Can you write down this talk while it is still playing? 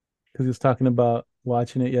because he was talking about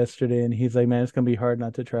watching it yesterday, and he's like, "Man, it's gonna be hard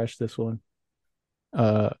not to trash this one."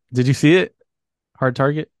 Did you see it? Hard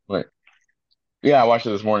Target. Wait, yeah, I watched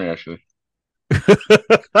it this morning actually.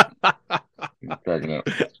 Cracking up.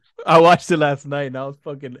 I watched it last night, and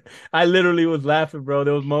I literally was laughing, bro.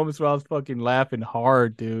 There was moments where I was fucking laughing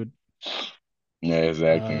hard, dude. Yeah, his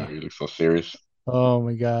acting, Uh, he looks so serious. oh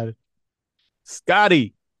my god,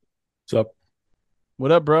 Scotty, What's up?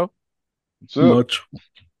 what up, bro? What's up? Much.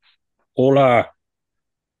 Hola.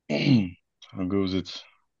 How goes it?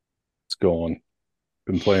 It's going.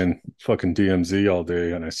 Been playing fucking DMZ all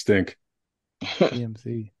day and I stink.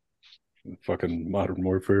 DMC. Fucking Modern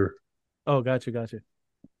Warfare. Oh, gotcha.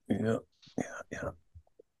 Yeah. Yeah. Yeah.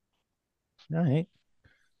 All right.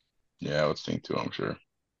 Yeah, I would think too, I'm sure.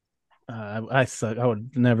 I suck. I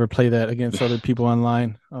would never play that against other people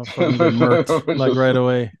online. I'll fucking get murked like right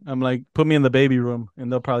away. I'm like, put me in the baby room,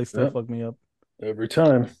 and they'll probably still Yeah. fuck me up. Every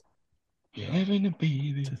time. Yeah, Having a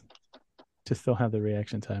baby. just just don't have the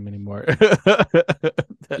reaction time anymore.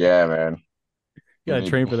 Yeah, man. We Gotta need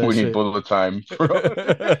train for that we need shit. bullet time, bro.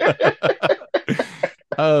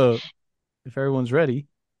 Oh, if everyone's ready,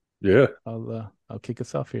 Yeah. I'll kick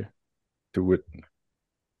us off here. Do it.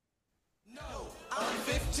 No, I'm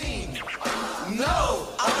 15. No,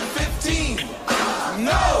 I'm 15.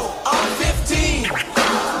 No, I'm 15.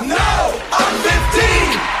 No, I'm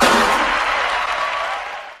 15.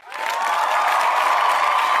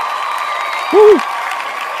 Woo!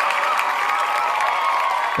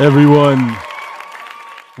 Everyone,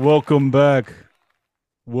 welcome back.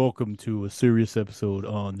 Welcome to a serious episode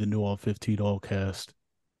on the New on 15 Allcast.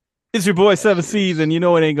 It's your boy Seven C's, and you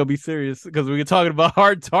know it ain't gonna be serious because we're talking about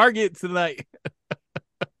Hard Target tonight.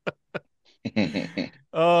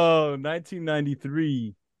 Oh,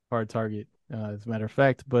 1993 Hard Target, as a matter of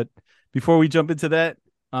fact. But before we jump into that,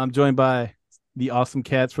 I'm joined by the awesome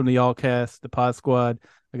cats from the Allcast, the Pod Squad.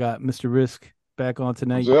 I got Mr. Rysk back on What's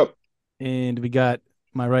tonight, up? and we got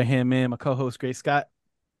my right hand man, my co-host Gray Scott.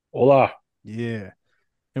 Hola. Yeah.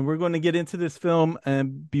 And we're going to get into this film.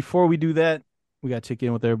 And before we do that, we got to check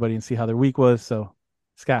in with everybody and see how their week was. So,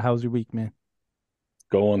 Scott, how was your week, man?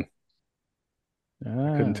 Going. I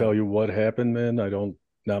couldn't Ah, tell you what happened, man.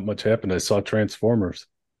 Not much happened. I saw Transformers.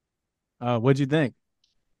 what'd you think?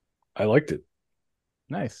 I liked it.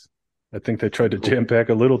 Nice. I think they tried to Cool. jam pack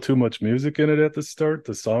a little too much music in it at the start.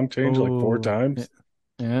 The song changed like four Oh, yeah, times,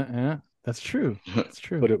 yeah. That's true. That's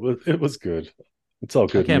true. but it was good. It's all I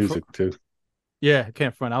good can't, music too. yeah, I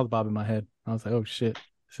can't front. I was bobbing my head. I was like, oh shit,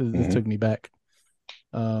 this Mhm. took me back.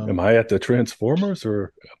 Am Um, I at the Transformers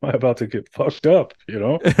or am I about to get fucked up?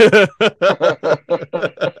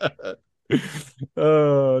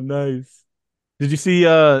 oh, nice. Did you see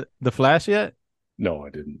the Flash yet? No, I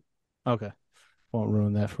didn't. Okay, won't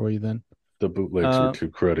ruin that for you then. The bootlegs were Uh, too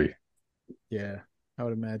cruddy. yeah, I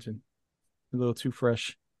would imagine a little too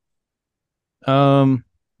fresh. Um,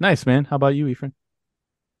 nice man. How about you, Ethan?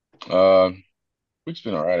 uh, week's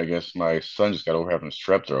been all right, I guess. My son just got over having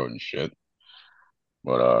strep throat and shit.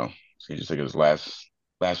 But so he just took his last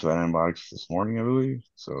of the antibiotics this morning, I believe.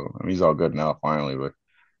 So I mean he's all good now finally, but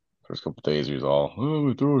first couple of days he was all, oh,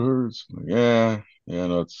 my throat hurts. I'm like, yeah, yeah,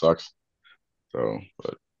 no, it sucks. So,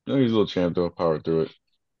 but he's a little champ though, power through it.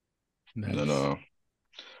 And then Nice, other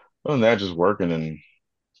than that, just working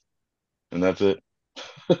and that's it.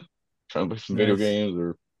 Trying to play some video nice. games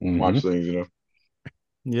or watch Hmm. things.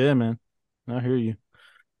 Yeah, man. I hear you.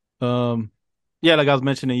 Um, yeah, like I was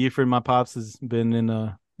mentioning, Efren, my pops has been in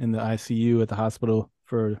the ICU at the hospital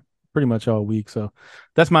for pretty much all week. So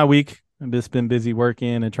that's my week. I've just been busy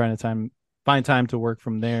working and trying to find time to work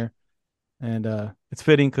from there. And it's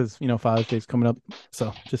fitting because Father's Day's coming up.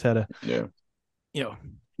 So just had to, Yeah, you know,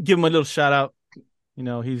 give him a little shout out.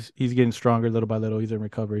 He's getting stronger little by little. He's in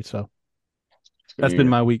recovery. So it's good to that's been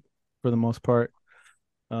hear. my week for the most part.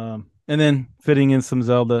 And then fitting in some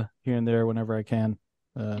Zelda here and there whenever I can.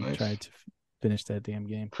 Trying Nice. to finish that damn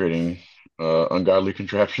game. Creating ungodly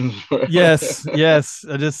contraptions. Yes.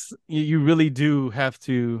 You really do have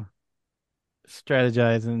to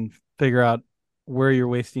strategize and figure out where you're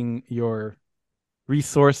wasting your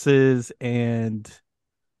resources and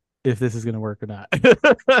if this is going to work or not.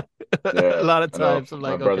 A Yeah, lot of I know. times I'm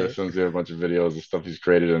My like, brother okay, sends me a bunch of videos of stuff he's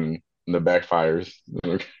created and the backfires.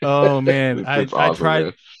 oh man, It's awesome,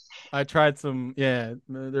 man. I tried some, yeah,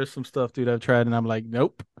 there's some stuff, dude, I've tried and I'm like,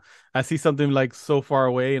 nope. I see something like so far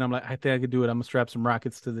away and I'm like, I think I could do it. I'm gonna strap some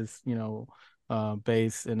rockets to this,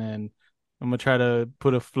 base and then I'm gonna try to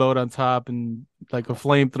put a float on top and like a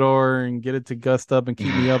flamethrower and get it to gust up and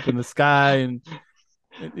keep me up in the sky and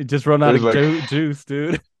it just run out There's of like juice,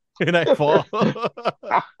 dude. and I fall.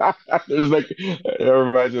 There's like it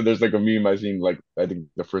reminds me. There's like a meme I seen like I think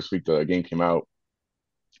the first week the game came out,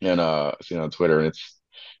 and I seen it on Twitter, and it's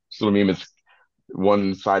a little meme. It's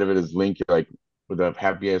one side of it is Link like with a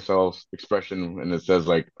happy ass self expression, and it says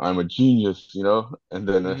like I'm a genius, and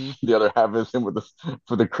then Mhm. the other half is him with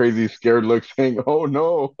the crazy scared look, saying, "Oh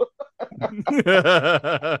no."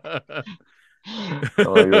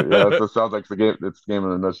 Oh yeah, that sounds like the game. It's the game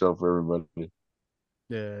in a nutshell for everybody.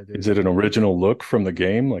 Yeah, Is dude. it an original look from the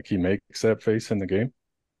game? Like he makes that face in the game?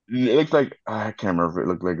 It looks like I can't remember if it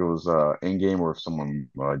looked like it was in game or if someone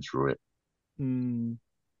drew it. Mm,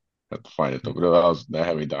 I have to find it though. But that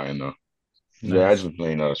had me dying though. Yeah, I nice. just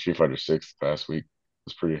been playing Street Fighter 6 past week.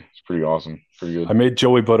 It's pretty awesome. Pretty I good. made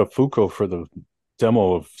Joey Buttafuoco for the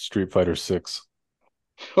demo of Street Fighter 6.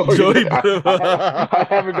 Oh, you Joey did? I Bravo.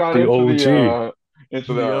 haven't gone The OG.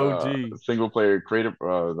 into the The OG. single player creative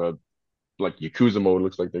the like Yakuza mode.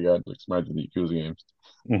 Looks like they got like smacked with the Yakuza games.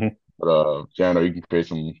 Mhm. But yeah, I know you can create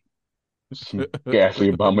some ghastly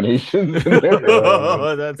abominations in there. Yeah, man.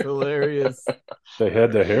 Oh, that's hilarious. They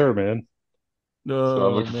had the hair, man. So I'm Oh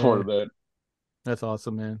looking forward man. to that. That's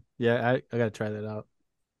awesome, man. Yeah, I gotta try that out.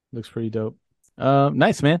 Looks pretty dope.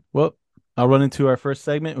 Nice, man. Well, I'll run into our first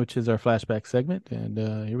segment, which is our flashback segment, and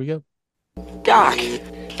here we go. Doc,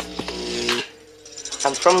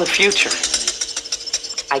 I'm from the future.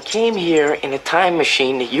 I came here in a time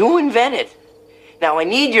machine that you invented. Now I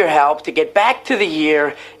need your help to get back to the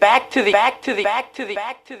year, back to the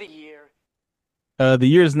year. The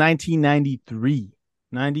year is 1993.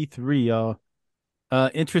 93, y'all.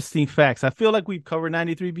 Interesting facts. I feel like we've covered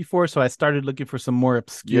 93 before, so I started looking for some more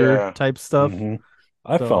obscure Yeah. type stuff. Mhm.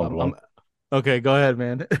 I So found one. okay, go ahead,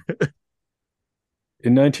 man.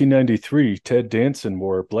 In 1993, Ted Danson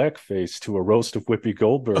wore blackface to a roast of Whoopi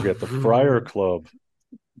Goldberg at the Friar Club.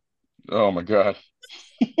 Oh my God.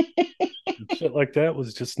 Shit like that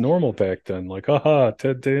was just normal back then. Like, aha,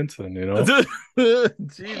 Ted Danson,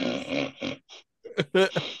 Jesus.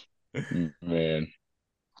 Man.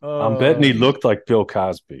 I'm betting he Oh, looked like Bill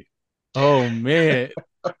Cosby. oh man.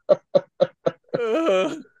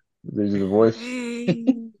 There's the voice.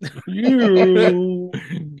 You.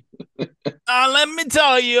 Let me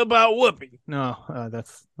tell you about Whoopi. No,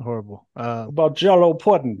 that's horrible. About Jello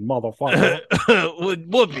pudding, motherfucker. With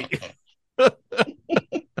Whoopi.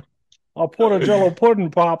 I'll put a Jello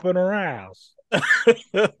pudding pop in her ass.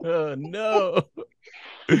 No.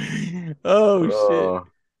 Oh shit.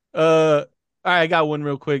 All right, I got one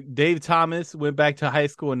real quick. Dave Thomas went back to high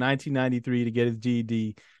school in 1993 to get his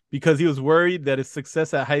GED because he was worried that his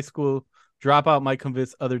success at high school dropout might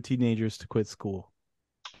convince other teenagers to quit school.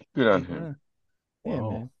 Good on him. Yeah,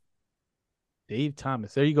 Wow. man. Dave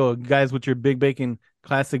Thomas. There you go, guys, with your big bacon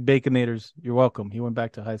classic baconators. You're welcome. He went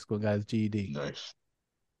back to high school, guys. GED. Nice.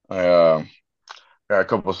 I got a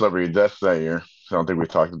couple of celebrity deaths that year. So I don't think we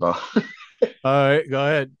talked about. All right, go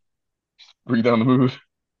ahead. Bring down the mood.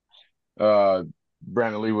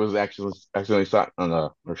 Brandon Lee was actually accidentally shot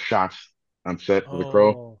or shot on set with a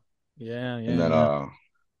crow, Yeah,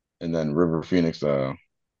 and then River Phoenix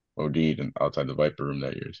OD'd outside the Viper Room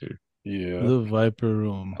that year too. Yeah. The Viper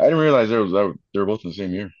Room. I didn't realize they were both in the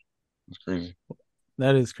same year. It's crazy.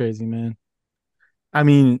 That is crazy, man. I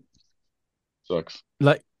mean, Sucks.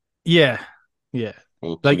 like, yeah.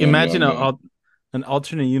 Both Like, too damn imagine young, man. an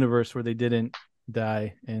alternate universe where they didn't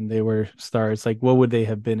die and they were stars. Like, what would they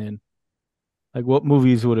have been in? Like, what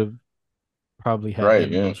movies would have probably had Right,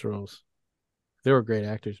 them in those roles? They were great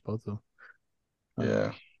actors, both of them.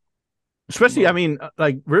 Yeah. Especially, I mean,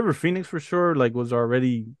 like River Phoenix for sure. Like, was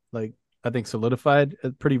already like I think solidified,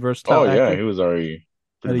 a pretty versatile Oh yeah, actor he was already at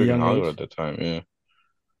pretty a big in young Hollywood age. at that time. Yeah.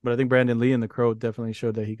 But I think Brandon Lee in The Crow definitely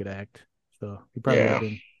showed that he could act. So he probably would Yeah.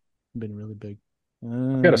 have been really big.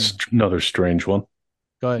 Got another strange one.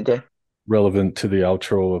 Go ahead. Okay. Relevant to the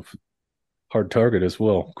outro of Hard Target as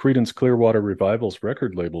well. Creedence Clearwater Revival's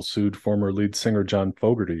record label sued former lead singer John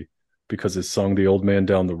Fogerty because his song The Old Man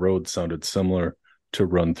Down the Road sounded similar to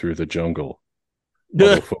Run Through the Jungle.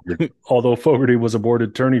 Although Fogerty was awarded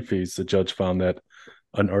attorney fees, the judge found that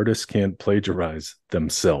an artist can't plagiarize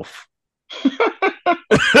themselves.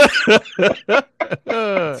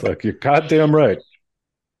 It's like, you're goddamn right.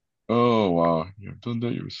 Oh wow, you've done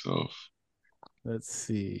that yourself. Let's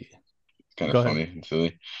see. It's kind Go of ahead. funny and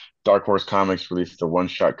silly. Dark Horse Comics released a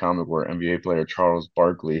one-shot comic where NBA player Charles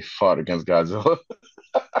Barkley fought against Godzilla.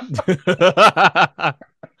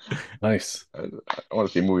 Nice. I want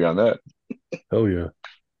to see a movie on that. Hell yeah.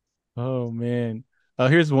 Oh man.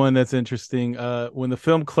 Here's one that's interesting. When the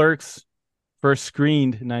film Clerks first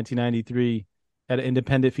screened in 1993 at an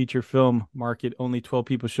independent feature film market, only 12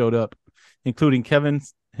 people showed up. including Kevin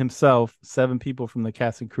himself, 7 people from the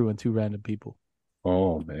cast and crew, and 2 random people.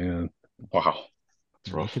 Oh man. Wow.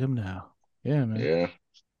 That's Look rough. at him now. Yeah, man.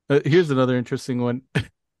 Yeah. Here's another interesting one.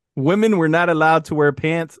 Women were not allowed to wear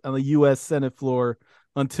pants on the U.S. Senate floor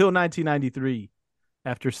until 1993,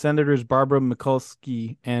 after Senators Barbara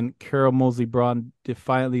Mikulski and Carol Moseley Braun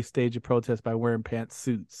defiantly staged a protest by wearing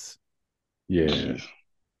pantsuits. Yeah.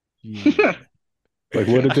 Yeah. Like,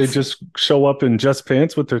 what did they just show up in just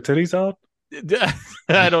pants with their titties out?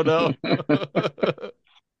 I don't know.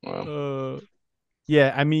 Wow.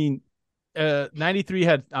 Yeah, I mean, 93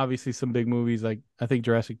 had obviously some big movies. Like, I think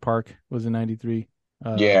Jurassic Park was in 93.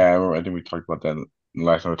 Yeah, I remember. I think we talked about that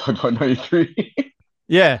last time we talked about 93.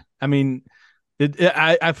 Yeah, I mean,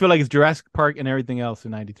 I feel like it's Jurassic Park and everything else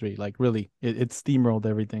in 93. Like, really, it steamrolled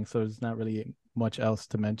everything. So there's not really much else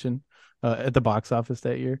to mention at the box office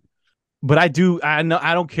that year. But I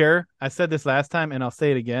don't care. I said this last time and I'll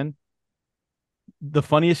say it again. The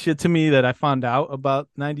funniest shit to me that I found out about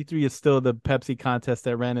 93 is still the Pepsi contest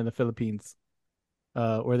that ran in the Philippines.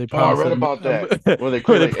 Where they Oh, I promised read about that. Where they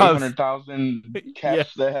created like 800,000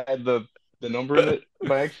 caps that had the number in it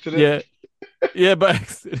by accident. Yeah, by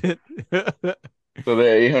accident. So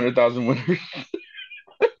there are 800,000 winners.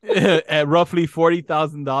 At roughly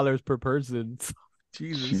 $40,000 per person.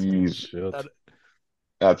 Jesus. Jeez. Shit.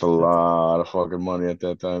 That's a lot of fucking money at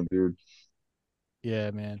that time, dude.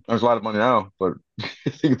 Yeah, man. There's a lot of money now, but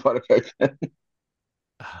think about it back then.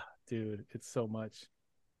 Dude, it's so much.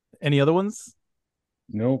 Any other ones?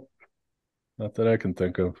 Nope. Not that I can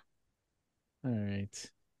think of. All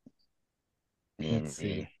right. Yeah, Let's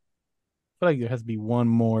see. I feel like there has to be one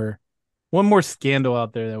more scandal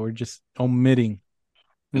out there that we're just omitting.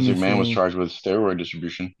 This man was charged with steroid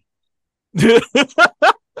distribution.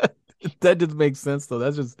 That just makes sense, though.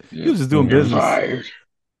 That's just he was just doing You're business. fired.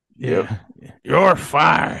 Yeah. You're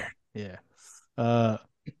fired. Yeah. At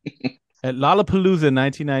Lollapalooza in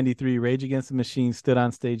 1993, Rage Against the Machine stood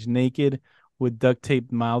on stage naked with duct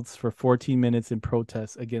taped mouths for 14 minutes in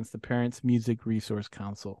protest against the Parents Music Resource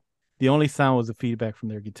Council. The only sound was the feedback from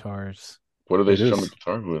their guitars. What are they strumming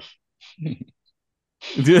guitar with?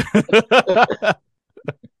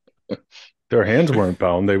 Their hands weren't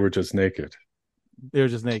bound. They were just naked. They were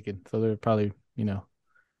just naked. So they're probably,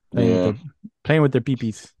 playing with their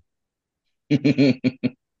peepees.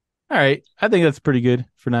 All right. I think that's pretty good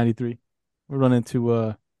for 93. We're running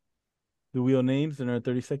to the wheel names in our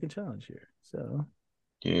 30-second challenge here. So,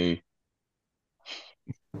 yay.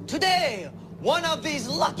 Today, one of these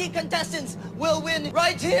lucky contestants will win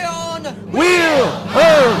right here on Wheel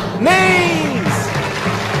of Names!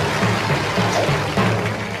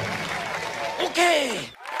 Okay.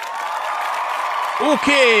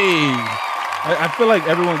 I feel like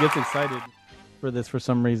everyone gets excited for this for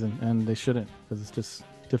some reason, and they shouldn't, because it's just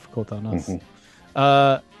difficult on us.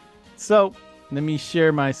 Mm-hmm. So let me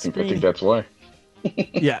share my screen. I think that's why.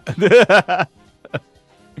 Yeah.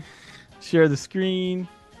 Share the screen,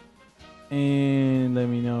 and let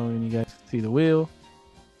me know when you guys see the wheel.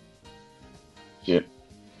 Yeah.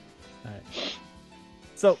 All right.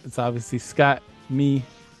 So it's obviously Scott, me,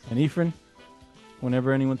 and Ephraim.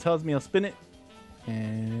 Whenever anyone tells me, I'll spin it,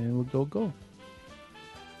 and we'll go.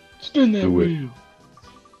 Spin that wheel.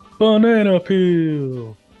 Banana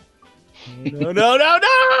peel. No.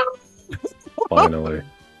 Finally.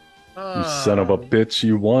 You son of a bitch,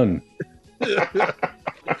 you won.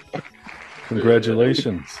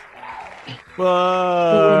 Congratulations.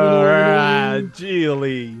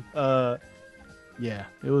 Geely. Yeah,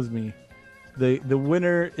 it was me. The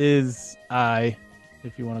winner is I,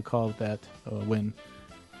 if you want to call it that, a win.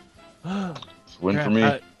 It's a win for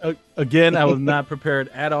me. Again, I was not prepared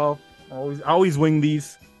at all. Always wing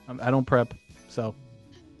these. I don't prep. So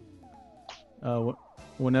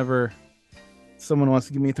whenever someone wants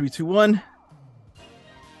to give me a 3, 2, 1,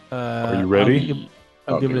 are you ready?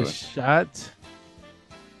 I'll give it a shot.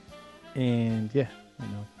 And yeah,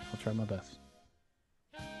 I'll try my best.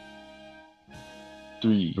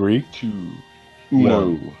 3, 2,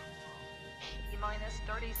 1.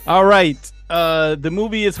 All right. The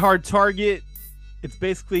movie is Hard Target. It's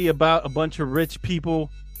basically about a bunch of rich people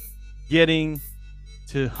getting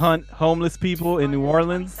to hunt homeless people in New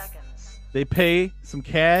Orleans. They pay some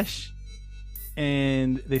cash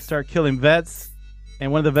and they start killing vets.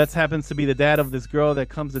 And one of the vets happens to be the dad of this girl that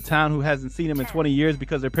comes to town who hasn't seen him in 20 years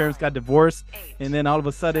because their parents got divorced. And then all of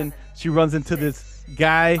a sudden she runs into this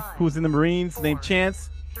guy who's in the Marines named Chance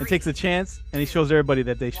and takes a chance, and he shows everybody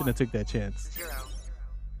that they shouldn't have took that chance.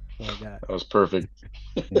 That's all I got. That was perfect.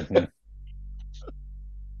 That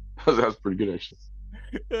was pretty good, actually.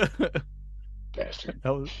 Bastard.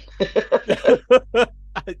 That was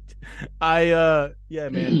Yeah,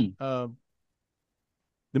 man.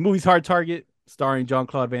 The movie's Hard Target, starring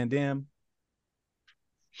Jean-Claude-Van Damme,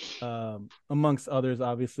 amongst others,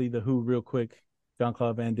 obviously the Who, real quick,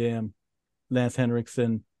 Jean-Claude-Van Damme, Lance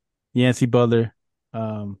Henriksen, Yancey Butler,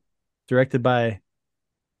 directed by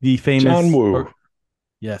the John famous, Woo. or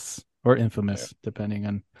yes, or Yeah. infamous, depending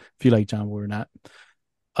on if you like John Woo or not.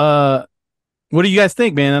 Uh, what do you guys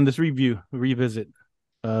think, man, on this revisit?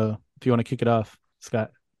 If you want to kick it off,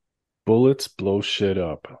 Scott. Bullets blow shit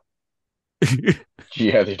up.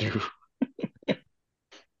 Yeah, they do.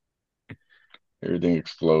 Everything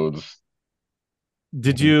explodes.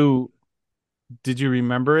 Did you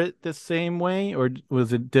remember it the same way, or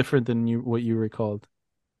was it different than what you recalled?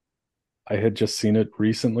 I had just seen it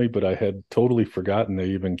recently, but I had totally forgotten they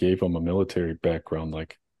even gave him a military background.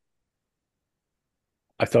 Like,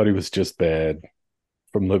 I thought he was just bad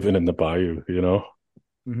from living in the bayou, you know?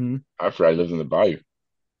 Mm-hmm. I forgot I lived in the bayou.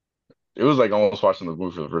 It was like almost watching the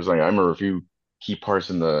movie for the first time. I remember a few key parts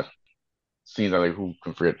in the scenes. I like who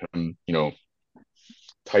can forget him,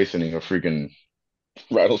 Tysoning a freaking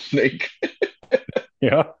rattlesnake,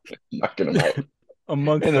 Yeah. knocking him out, and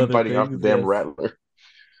Amongst then other biting off the things, damn yes. rattler.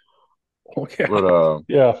 Oh, yeah. But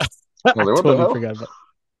Yeah. I I was like, what the totally hell? forgot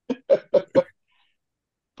about.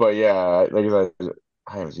 But yeah, like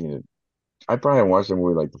I haven't seen it. I probably haven't watched the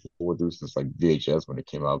movie like the full way through since like VHS when it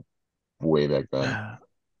came out way back then.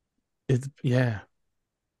 It's yeah,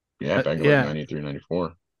 Yeah, back in like yeah. 93,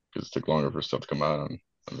 94, because it took longer for stuff to come out on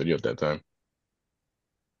video at that time.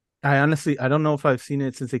 I don't know if I've seen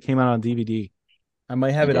it since it came out on DVD. I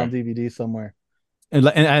might have it on Okay. DVD somewhere, and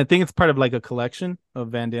I think it's part of like a collection of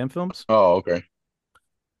Van Damme films. Oh, okay.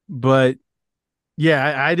 But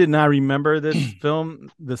yeah, I did not remember this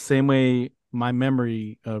film the same way my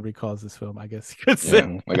memory recalls this film, I guess you could say. Yeah.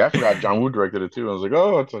 Mhm. Like I forgot John Woo directed it too. I was like,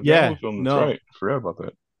 oh, it's a John Woo Yeah, film. That's no, right. I forgot about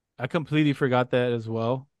that. I completely forgot that as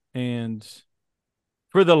well. And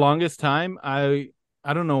for the longest time, I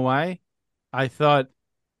don't know why, I thought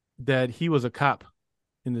that he was a cop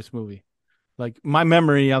in this movie. Like my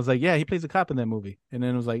memory, I was like, yeah, he plays a cop in that movie. And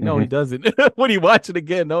then it was like, no, he Mhm. doesn't. When you watch it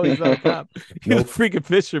again, no, he's not a cop. He's a Nope. freaking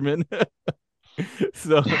fisherman.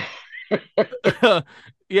 So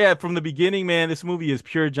yeah, from the beginning, man, this movie is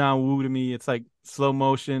pure John Woo to me. It's like slow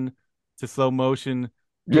motion to slow motion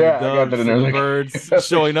to the Yeah, I got that in doves there. and the Like birds that's like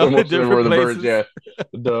showing slow up in motion different everywhere. The birds, places. yeah,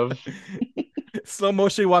 the doves. Slow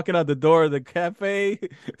motion walking out the door of the cafe.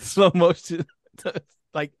 Slow motion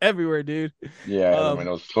like everywhere, dude. Yeah, I have in my Um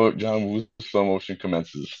notes. John Woo's slow motion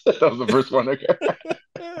commences. That was the first one. Okay.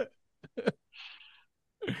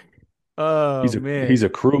 oh He's man. a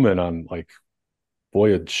crewman on like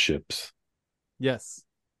voyage ships. Yes.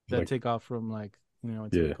 That Like, take off from like, into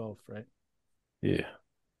the yeah, Gulf, right? yeah.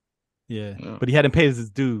 Yeah. Yeah. But he hadn't paid his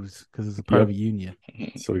dues because it's a part of a Yep. union.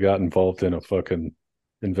 So he got involved in a fucking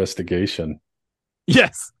investigation.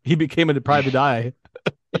 Yes. He became a private eye.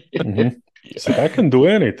 Mm-hmm. It's like, Yeah. I can do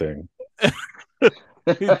anything.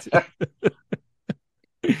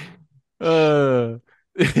 uh,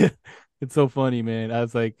 it's so funny, man. I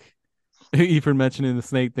was like, even mentioning the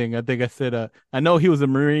snake thing. I think I said, I know he was a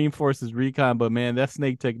Marine Forces recon, but man, that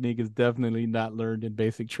snake technique is definitely not learned in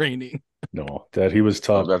basic training. No, that he was Oh,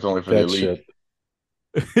 taught that's only for the that elite.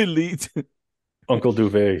 shit. Elite. Uncle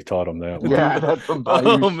Duvet taught him that one. Yeah, Dude. that's some bayou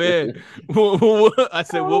Oh shit. man. I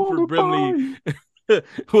said Oh, Wilford the Brimley. bayou.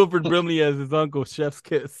 Wilford Brimley as his uncle, Chef's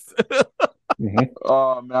Kiss. Mm-hmm.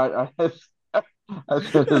 Oh man, I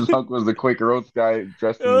said his uncle was the Quaker Oats guy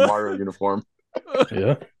dressed in the Mario uniform.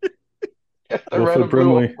 Yeah. The red Wilford and blue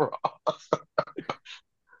Brimley. overall.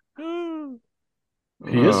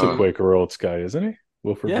 He is a Uh, Quaker Oats guy, isn't he?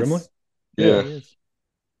 Wilford Brimley? Yes. Yeah, Yeah. yeah, he is.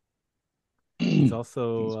 He's it's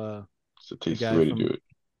also a the tasty guy way to do from it.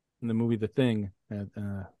 in the movie The Thing,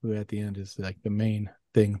 who at the end is like the main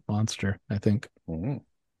thing monster, I think. Mm-hmm.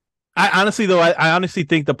 I honestly though, I honestly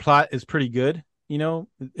think the plot is pretty good.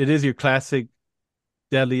 It is your classic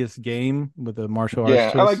deadliest game with a martial arts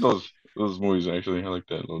Yeah, I like twist. those movies actually. I like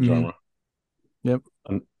that little Mm-hmm. genre. Yep.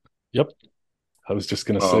 Yep. I was just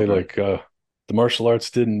gonna Oh, say, okay. like, the martial arts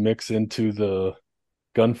didn't mix into the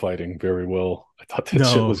gunfighting very well. I thought that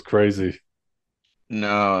shit No. was crazy.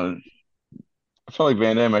 No, I felt like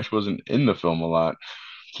Van Damme actually wasn't in the film a lot,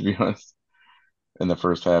 to be honest, in the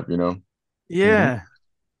first half, you know. Mm-hmm. Yeah.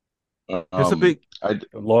 There's a Um, big I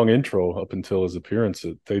A long intro up until his appearance.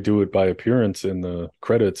 They do it by appearance in the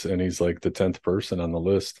credits, and he's like the 10th person on the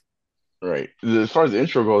list. right. As far as the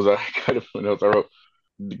intro goes, I kind of notes I wrote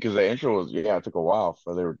because the intro was it took a while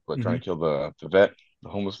for they were like, trying Mhm. to kill the vet, the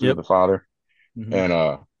homeless dude, Yep. the father, Hmm. and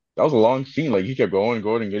that was a long scene. Like he kept going,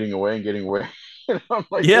 and getting away and getting away. I'm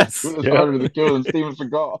like, Yes. this is Yeah. harder to kill than Steven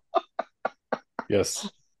Seagal. Yes.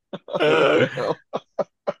 What the hell?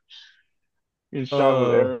 Getting shot with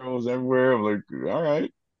Uh, arrows everywhere. I'm like, all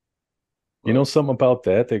right. You know something about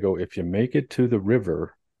that? They go, if you make it to the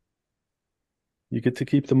river, you get to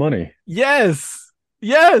keep the money. yes.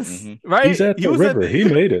 Yes. Hmm. Right. He's at He the was at river. He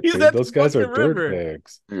made it, he was dude. at the Those guys are fucking dirt river.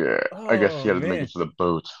 bags. Yeah, I guess he Oh had to make man. it to the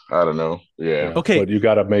boat. I don't know. Yeah. Yeah. Okay. But you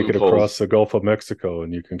got to make it Loopholes. across the Gulf of Mexico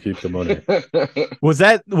and you can keep the money. Was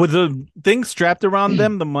the thing strapped around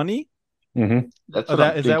them the money? Mm-hmm. That's Oh,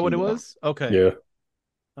 what I'm is that what it thinking now. was? Okay. Yeah.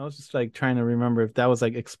 I was just like trying to remember if that was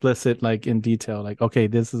like explicit, like in detail, like, okay,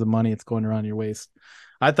 this is the money, it's going around your waist.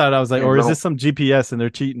 I thought I was like, Yeah, or 'cause I is this don't. some GPS and they're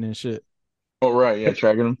cheating and shit? Oh, right. Yeah,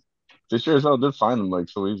 tracking them. They sure as hell did find them like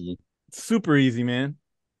so easily. It's super easy, man.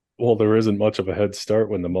 Well, there isn't much of a head start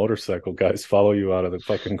when the motorcycle guys follow you out of the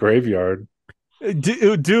fucking graveyard.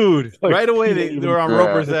 Dude, Like, right away you don't they even were on Yeah,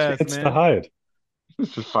 Roper's have a ass, chance to man. hide.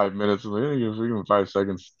 it's just 5 minutes. Like, yeah, give him 5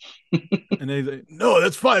 seconds. And they like, no,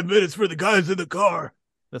 that's 5 minutes for the guys in the car.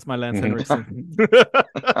 That's my Lance Mhm. Henriksen.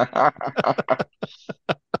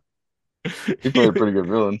 He played a pretty good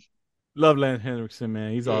villain. Love Lance Henriksen,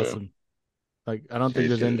 man. He's Yeah. awesome. Like, I don't think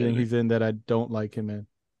there's anything JCVD. he's in that I don't like him in.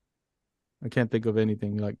 I can't think of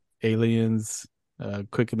anything like Aliens,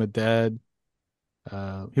 Quick and the Dead. He was in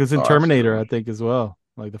Oh, that's a good Terminator, I one. think, as well.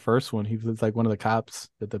 Like the first one, he was like one of the cops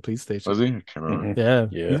at the police station. Was he? I can't remember. Mhm. Yeah,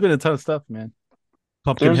 Yeah. he's been in a ton of stuff, man.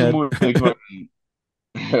 There's a Pumpkinhead. movie that came out in,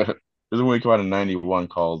 there's a movie that came out in '91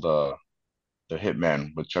 called The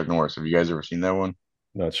Hitman with Chuck Norris. Have you guys ever seen that one?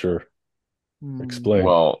 Not sure. Hmm. Explain.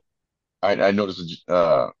 Well, I noticed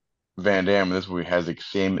Van Damme in this movie has the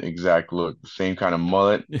same exact look, the same kind of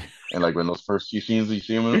mullet, and like when those first few scenes you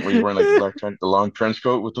see him in, where he's wearing like the long trench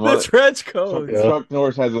coat with the The mullet. trench Chuck, coats. Yeah. Chuck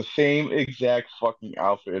Norris has the same exact fucking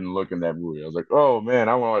outfit and look in that movie. I was like, oh man,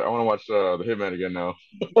 I want to watch The Hitman again now.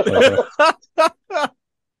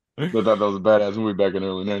 I thought that was a badass movie back in the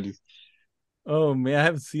early '90s. Oh man, I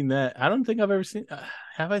haven't seen that. I don't think I've ever seen.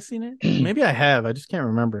 Have I seen it? Maybe I have. I just can't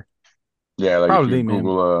remember. Yeah, like if you Probably, man.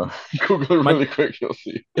 Google Google it My really quick, you'll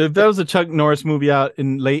see. If there was a Chuck Norris movie out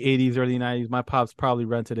in late '80s, early '90s, my pops probably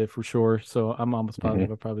rented it for sure. So I'm almost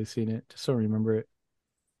positive I've probably seen it. Just don't remember it.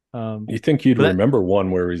 You think you'd But remember one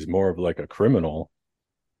where he's more of like a criminal?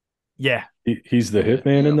 yeah, He's the Yeah.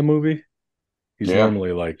 hitman in the movie. He's Yeah.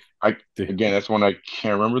 normally like Again, that's one I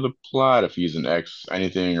can't remember the plot if he's an ex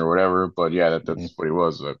anything or whatever, but yeah, that's what he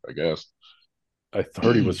was, I guess. I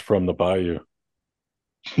heard he was from the bayou.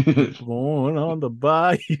 born on the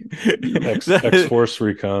bayou. X Force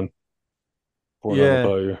Recon. Born on the Yeah.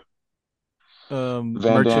 bayou.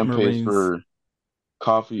 Van Merchant Damme pays Marines. for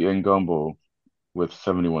coffee and gumbo with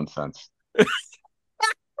 71 cents.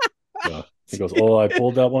 Yeah. He goes, "Oh, I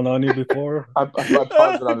pulled that one on you before." I paused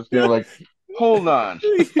it on the screen like, hold on.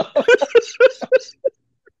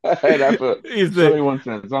 I put He's 71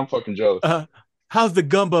 cents. I'm fucking jealous. how's the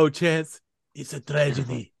gumbo, Chance? It's a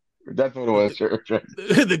tragedy. That's what it was, sure.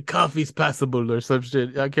 The coffee's passable or some shit.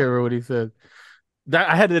 I can't remember what he said. That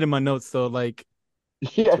I had it in my notes though. Like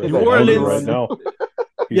Yeah, Right New behind you Orleans. right now.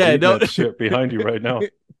 He's Yeah, eating no. that shit behind you right now.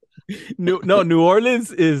 New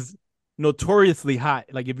Orleans is notoriously hot.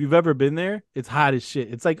 Like if you've ever been there, it's hot as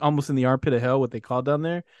shit. It's like almost in the armpit of hell, what they call down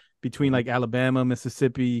there, between like Alabama,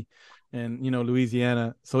 Mississippi, and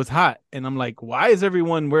Louisiana. So it's hot. And I'm like, why is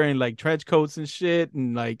everyone wearing like trench coats and shit?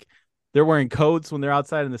 And like they're wearing coats when they're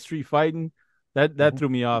outside in the street fighting. That threw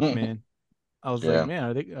me off, man. I was like, man,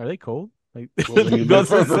 are they cold? Like Well, the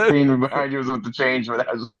Ghost and Sun- scene behind you was with the change what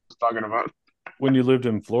I was talking about. When you lived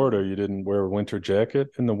in Florida, you didn't wear a winter jacket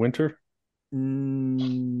in the winter?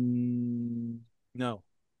 No,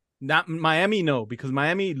 not Miami. No, because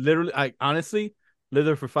Miami literally, I honestly lived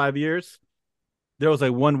there for 5 years. There was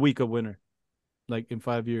like 1 week of winter, like in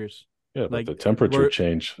 5 years. Yeah, but Like, the temperature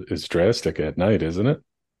change is drastic at night, isn't it?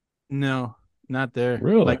 No, not there.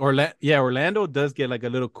 Really? Like Orlando does get like a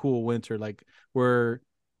little cool winter, like where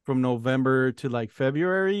from November to like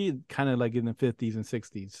February, kind of like in the 50s and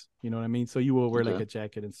 60s. You know what I mean? So you will wear like a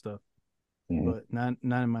jacket and stuff, but not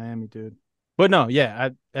in Miami, dude. But no, yeah,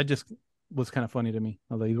 I just was kind of funny to me.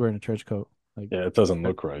 I was like, he's wearing a trench coat. Like, yeah, it doesn't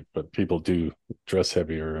look right, but people do dress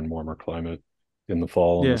heavier in warmer climate in the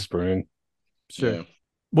fall and the spring. Sure. Yeah.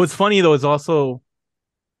 What's funny though is also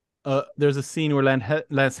there's a scene where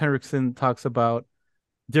Lance Henrikson talks about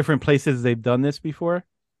different places they've done this before,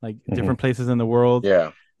 like different places in the world.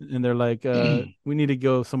 Yeah. And they're like, we need to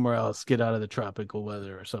go somewhere else, get out of the tropical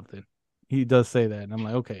weather or something. He does say that. And I'm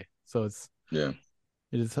like, okay, so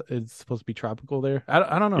it's supposed to be tropical there.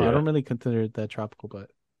 I don't know. Yeah. I don't really consider it that tropical, but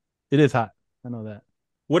it is hot. I know that.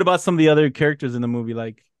 What about some of the other characters in the movie?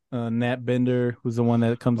 Like Nat Bender, who's the one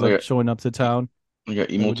that comes Oh, up yeah. showing up to town. We got What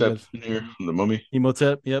do you Emotep guys? in here from the Mummy.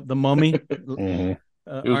 Emotep, yep, the Mummy. Mhm.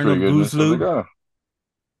 He was pretty Arnold good in this. I was like, Guzlu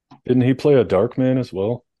oh, Didn't he play a Darkman as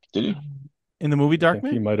well? did he? in the movie I think he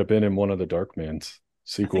Darkman. might have been in one of the Darkman's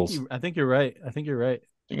sequels. I think you're right. I think you're right. I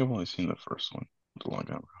think I've only seen the first one. It's a long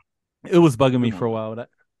time ago. It was bugging me Good for a one. while. But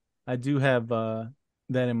I do have that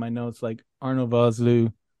in my notes. Like Arnold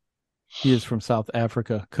Vosloo, he is from South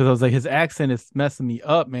Africa. Because I was like, his accent is messing me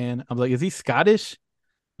up, man. I was like, is he Scottish?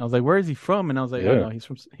 I was like, where is he from? And I was like, oh Yeah. no,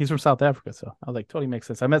 he's from South Africa. So I was like, totally makes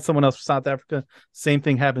sense. I met someone else from South Africa. Same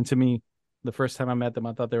thing happened to me the first time I met them.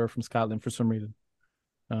 I thought they were from Scotland for some reason.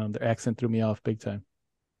 Their accent threw me off big time.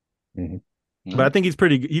 Mhm. But I think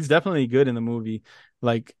he's definitely good in the movie.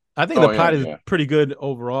 Like I think Oh, the plot yeah, is yeah. pretty good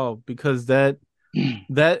overall because that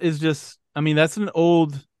is just, I mean, that's an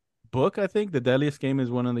old book. I think The Deadliest Game is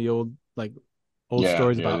one of the old Yeah,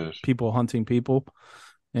 stories yeah, about it is. people hunting people,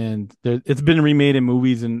 and it's been remade in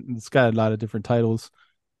movies and it's got a lot of different titles.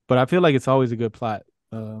 But I feel like it's always a good plot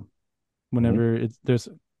whenever there's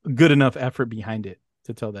good enough effort behind it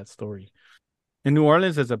to tell that story. And New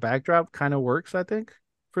Orleans as a backdrop kind of works, I think,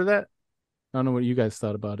 for that. I don't know what you guys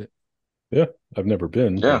thought about it. Yeah, I've never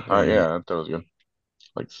been, Yeah, but I mean, yeah, that was good.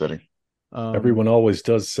 Like the setting. everyone always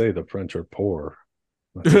does say the French are poor.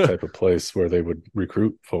 That's the type of place where they would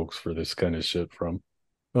recruit folks for this kind of shit from.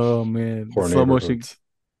 Oh man, the Poor neighborhoods.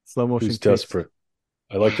 slow motion Who's kicks. desperate?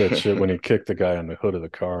 I like that shit when he kicked the guy on the hood of the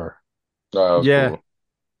car. That was Yeah, cool.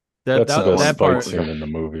 That's the that best fight part, scene in the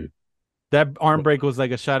movie. that arm break was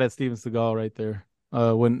like a shot at Steven Seagal right there.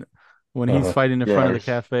 When he's fighting in front of the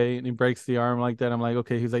cafe and he breaks the arm like that, I'm like,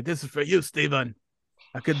 okay. He's like, this is for you, Steven.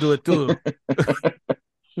 I could do it too.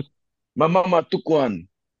 My mama took one.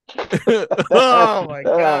 Oh my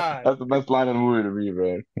god. That's the best line in the movie to me,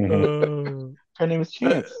 man. Uh, Her name is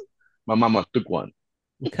Chance. My mama took one.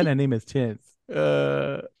 what kind of name is Chance?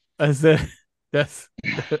 I said that's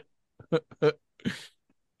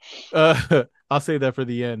I'll say that for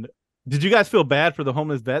the end. Did you guys feel bad for the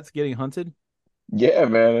homeless vets getting hunted? Yeah,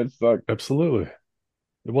 man, it sucked. Absolutely.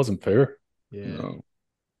 It wasn't fair. Yeah. No,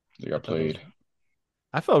 they I got thought it was- played.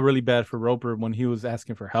 I felt really bad for Roper when he was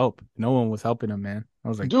asking for help. No one was helping him, man. I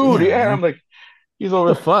was like, Dude, damn, yeah, man. I'm like, he's What over.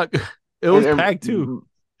 the fuck? It was packed too.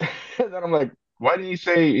 And then I'm like, why didn't he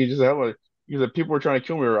say he just like he said people were trying to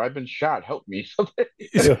kill me or I've been shot, help me.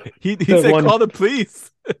 Yeah. He That said, one- call the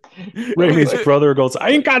police. Raimi's like, brother goes, I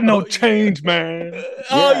ain't got no Oh, change, man.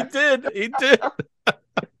 Oh, Yeah. he did. He did.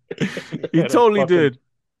 He Had a totally fucking did.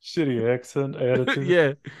 Shitty accent attitude.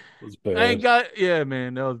 Yeah. It was bad. I ain't got, yeah,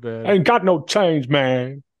 man, that was bad. I ain't got no change,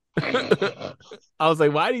 man. I was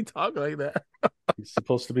like, why did he talk like that? He's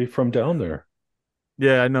supposed to be from down there.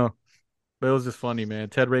 Yeah, I know. But it was just funny, man.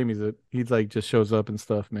 Ted Raimi's he's like just shows up and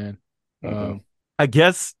stuff, man. Mhm. I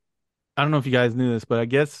guess I don't know if you guys knew this, but I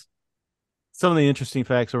guess some of the interesting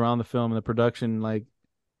facts around the film and the production, like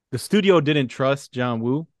the studio didn't trust John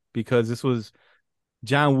Woo because this was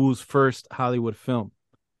John Woo's first Hollywood film.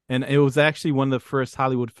 And it was actually one of the first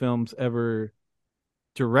Hollywood films ever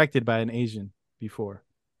directed by an Asian before.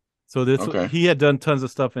 So Okay. he had done tons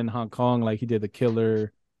of stuff in Hong Kong, like he did The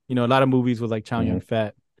Killer, a lot of movies with like Chow Yun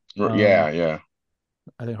Fat. Yeah.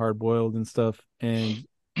 I think Hard Boiled and stuff. And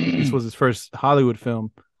this was his first Hollywood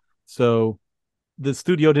film. So the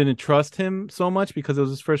studio didn't trust him so much because it was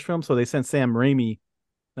his first film. So they sent Sam Raimi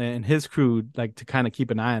and his crew like to kind of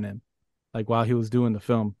keep an eye on him, like while he was doing the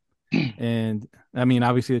film. And I mean,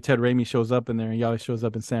 obviously Ted Raimi shows up in there and he always shows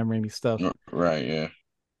up in Sam Raimi stuff. Right, yeah.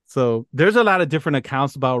 So there's a lot of different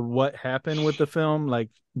accounts about what happened with the film, like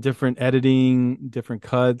different editing, different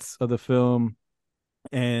cuts of the film.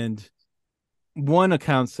 And one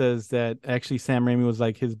account says that actually Sam Raimi was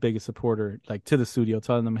like his biggest supporter, like to the studio,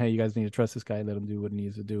 telling them, hey, you guys need to trust this guy, let him do what he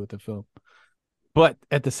needs to do with the film. But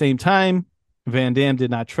at the same time, Van Damme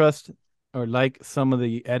did not trust or like some of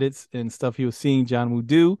the edits and stuff he was seeing John Woo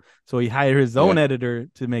do. So he hired his own editor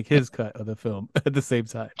to make his cut of the film at the same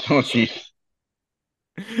time. Oh, jeez.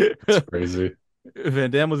 It's crazy.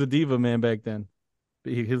 Van Damme was a diva, man, back then.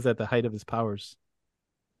 He was at the height of his powers.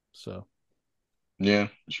 So Yeah,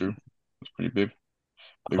 true. It's pretty big.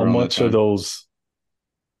 How much are those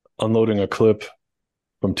unloading a clip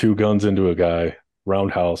from two guns into a guy,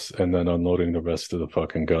 roundhouse, and then unloading the rest of the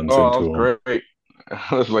fucking guns Oh, into that him? was great.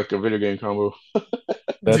 That was like a video game combo.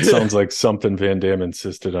 That sounds like something Van Damme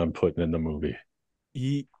insisted on putting in the movie.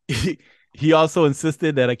 He also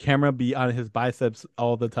insisted that a camera be on his biceps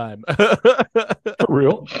all the time. For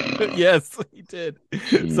real? Yes, he did.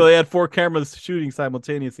 So they had 4 cameras shooting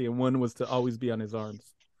simultaneously, and one was to always be on his arms,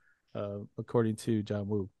 according to John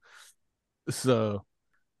Woo. So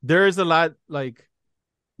there is a lot, like,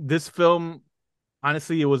 this film,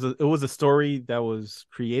 honestly, it was a story that was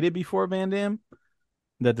created before Van Damme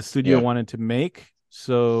that the studio wanted to make.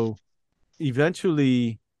 So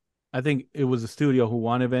eventually, I think it was the studio who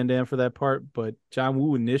wanted Van Damme for that part, but John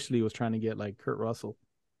Woo initially was trying to get like Kurt Russell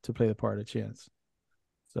to play the part of Chance.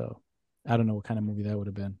 So I don't know what kind of movie that would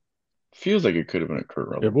have been. Feels like it could have been a Kurt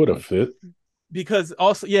Russell. It would have fit. Because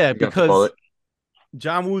also, because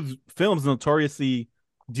John Woo's films notoriously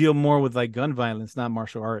deal more with like gun violence, not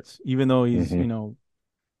martial arts. Even though he's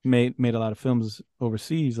made a lot of films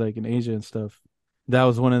overseas, like in Asia and stuff. That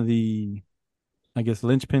was one of the, I guess,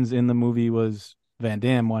 linchpins in the movie was Van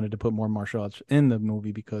Damme wanted to put more martial arts in the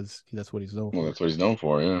movie because that's what he's known for. Well, that's what he's known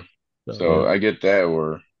for, yeah. So I get that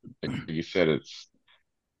where, like you said, it's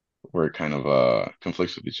where it kind of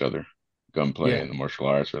conflicts with each other, gunplay and the martial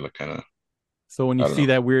arts, or like kind of. So when you see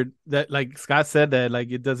that weird, that like Scott said that like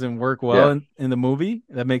it doesn't work well in the movie,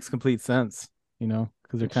 that makes complete sense, because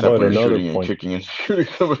they're kind of shooting and kicking and shooting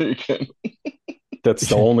somebody again. That's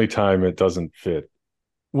the only time it doesn't fit.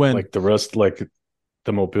 When like the rest, like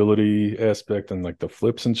the mobility aspect and like the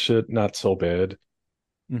flips and shit, not so bad.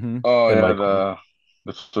 Oh and yeah,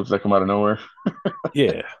 the flips that come out of nowhere.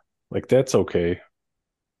 Yeah, like that's okay.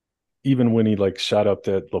 Even when he like shot up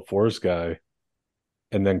that LaForce guy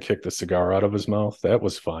and then kicked the cigar out of his mouth, that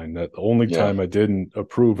was fine. That the only time I didn't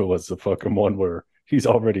approve it was the fucking one where he's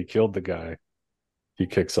already killed the guy. He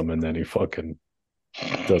kicks him and then he fucking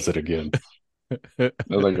does it again. That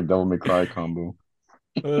was like a Devil May Cry combo.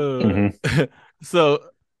 So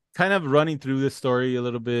kind of running through this story a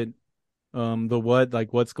little bit,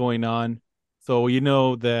 what's going on. So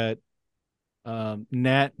that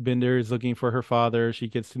Nat Binder is looking for her father. She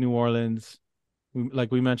gets to New Orleans.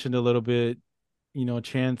 Like we mentioned a little bit,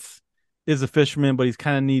 Chance is a fisherman, but he's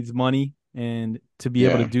kind of needs money, and to be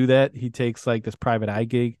able to do that, he takes like this private eye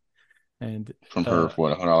gig, and from her for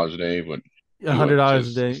what, $100 a day, but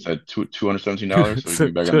 $100 a day. Said $217, so he can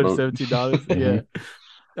be back on the boat. $217,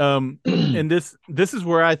 yeah. And this is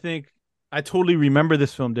where I think I totally remember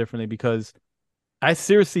this film differently, because I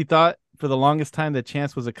seriously thought for the longest time that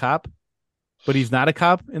Chance was a cop, but he's not a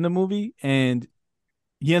cop in the movie, and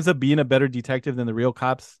he ends up being a better detective than the real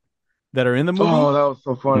cops that are in the movie. Oh, that was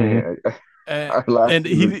so funny. I laughed. And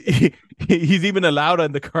he's even allowed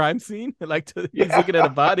on the crime scene. He's looking at a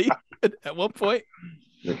body at one point.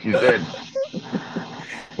 He's dead.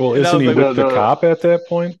 Well, isn't he with the cop at that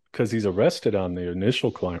point? Because he's arrested on the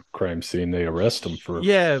initial crime scene. They arrest him for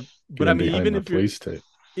but I mean, even if police tape.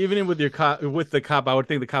 Even with the cop, I would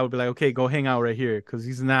think the cop would be like, okay, go hang out right here, because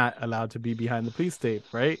he's not allowed to be behind the police tape,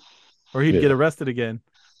 right? Or he'd get arrested again.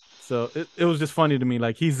 So it was just funny to me.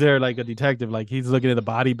 Like, he's there like a detective, like he's looking at the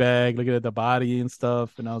body bag, looking at the body and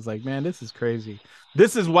stuff. And I was like, man, this is crazy.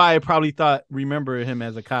 This is why I probably remember him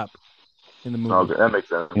as a cop in the movie. Okay, that makes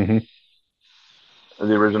sense.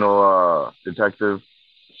 The original detective,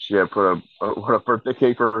 she had put a birthday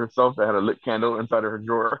cake for herself that had a lit candle inside of her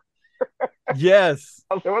drawer. Yes.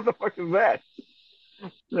 I was like, what the fuck is that?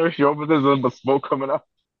 She opens this, and the smoke coming out.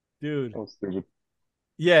 Dude. That was stupid.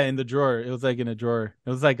 Yeah, in the drawer. It was like in a drawer. It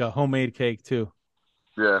was like a homemade cake too.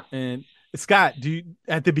 Yeah. And Scott,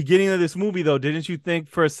 at the beginning of this movie though, didn't you think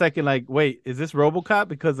for a second like, wait, is this RoboCop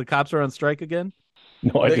because the cops are on strike again?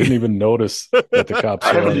 No, I didn't even notice that the cops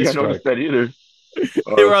I were on didn't strike. notice that either.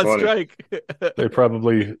 They were on strike. They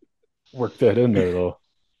probably worked that in there though.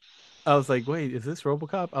 I was like, wait, is this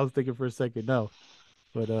RoboCop? I was thinking for a second, no.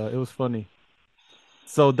 But it was funny.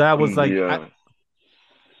 So that was like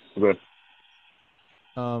good.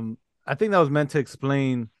 I think that was meant to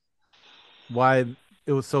explain why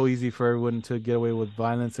it was so easy for everyone to get away with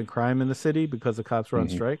violence and crime in the city, because the cops were on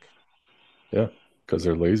strike. Yeah, because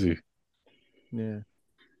they're lazy. Yeah.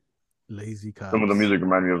 Lazy cops. Some of the music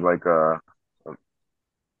reminded me of like a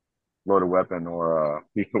Loaded Weapon or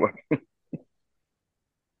Lethal Weapon.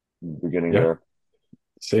 Beginning there.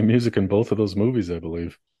 Same music in both of those movies, I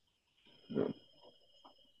believe. Yeah.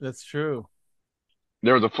 That's true.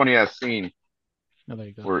 There was a funny ass scene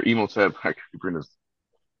where Emotep, I can bring his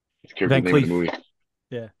character's name in the movie.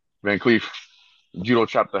 Yeah. Van Cleef judo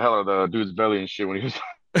chopped the hell out of the dude's belly and shit when he was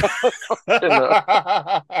on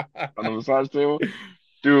the massage table.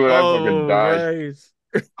 Dude, I fucking died.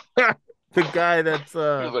 Right. The guy that's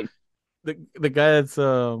the guy that's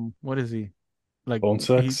what is he? Like bone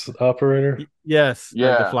sex operator? Yes. Yeah.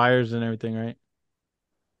 Like the flyers and everything, right?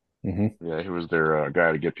 Yeah, he was their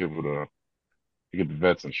guy to get people to get the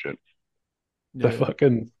vets and shit. Yeah.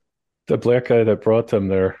 The black guy that brought them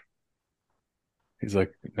there, he's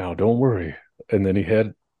like, now don't worry. And then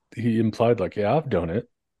he implied like, yeah, I've done it.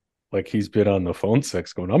 Like he's been on the phone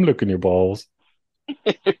sex going, I'm looking your balls.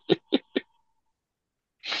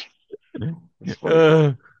 It's funny.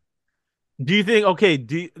 Do you think? Okay,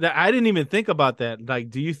 I didn't even think about that. Like,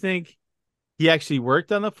 do you think he actually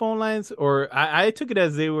worked on the phone lines, or I took it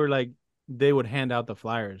as they were like they would hand out the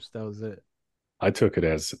flyers. That was it. I took it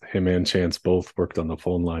as him and Chance both worked on the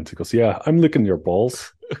phone lines. He goes, "Yeah, I'm licking your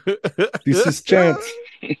balls. This is Chance.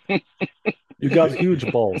 You got huge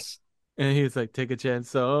balls." And he's like, "Take a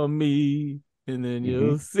chance on me, and then Mhm.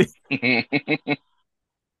 you'll see."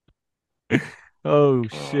 Oh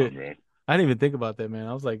Oh shit! man. I didn't even think about that, man.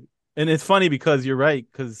 I was like, and it's funny because you're right.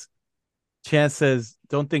 Because Chance says,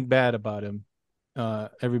 "Don't think bad about him.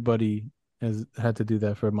 Everybody has had to do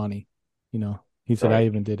that for money." He said, "I Right.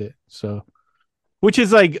 even did it." So, which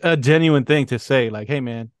is like a genuine thing to say. Like, hey,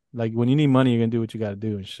 man, like when you need money, you're gonna do what you got to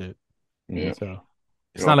do and shit. Yeah. Mhm. So, You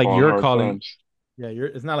it's not don't like fall in you're hard calling. times. Yeah,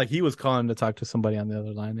 it's not like he was calling to talk to somebody on the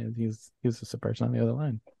other line. He was just a person on the other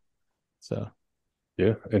line. So,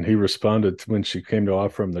 Yeah, and he responded when she came to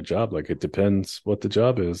offer him the job, like, it depends what the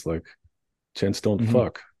job is. Like, Chance don't mhm.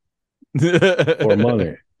 fuck for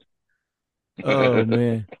money. Oh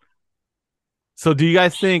man. So, do you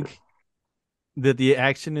guys think that the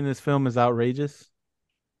action in this film is outrageous,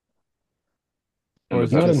 or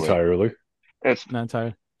is it Not just Definitely. entirely. It's not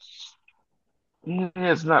entirely?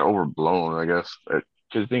 it's not overblown, I guess.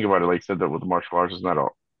 Because think about it, like you said, that with the martial arts, it's not a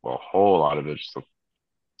whole lot of it. Just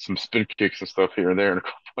some spin kicks and stuff here and there, and a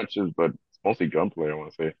couple punches, but it's mostly gunplay. I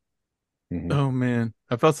want to say, Mhm. Oh man,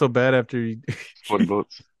 I felt so bad after he sweaty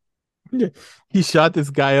bullets. he shot this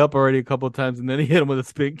guy up already a couple of times, and then he hit him with a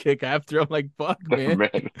spin kick after. I'm like, fuck, man.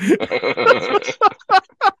 Man.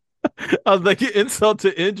 I was like, insult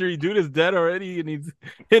to injury. Dude is dead already, and he's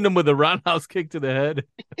hitting him with a roundhouse kick to the head.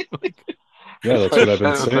 Like, Yeah, It's that's what like, I've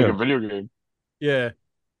been it's like a saying. video game. yeah,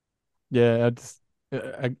 yeah.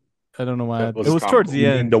 I don't know why. That It was, was towards Comical. the you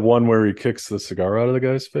mean the end. one where he kicks the cigar out of the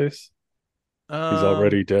guy's face? He's Um,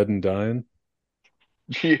 already dead and dying.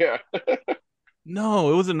 Yeah.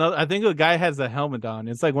 no, it was another. I think the guy has a helmet on.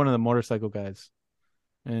 It's like one of the motorcycle guys,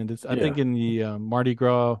 and it's I Yeah. think in the Mardi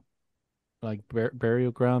Gras like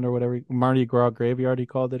burial ground or whatever, Mardi Gras graveyard he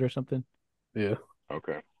called it or something. Yeah.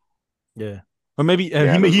 Okay. Yeah, or maybe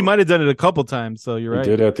Yeah, he might have done it a couple times. So you're He right.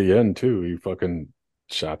 did at the end too. He fucking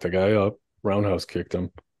shot the guy up, roundhouse kicked him,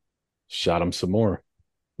 shot him some more.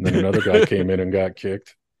 And then another guy came in and got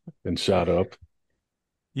kicked and shot up.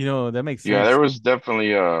 That makes yeah, there sense. was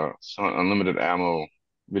definitely some unlimited ammo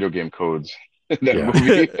video game codes in that Yeah.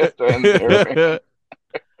 movie at the end there, man.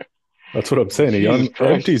 That's what I'm saying. He Jesus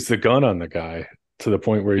Christ. empties the gun on the guy to the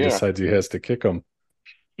point where he Yeah, decides he has to kick him.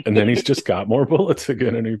 And then he's just got more bullets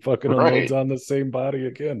again and he fucking unloads right. on the same body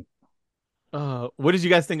again. What did you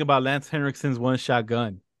guys think about Lance Henriksen's one shot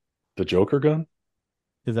gun? The Joker gun?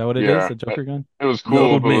 Is that what it is? Yeah, A Joker gun? it was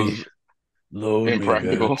cool, Load but it me. was Load me,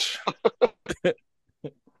 impractical. bitch.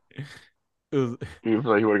 It was. He feel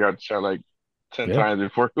like he would have got shot like 10 Yeah. times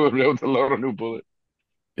before he would be able to load a new bullet.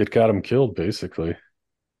 It got him killed, basically.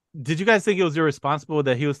 Did you guys think it was irresponsible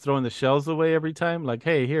that he was throwing the shells away every time? Like,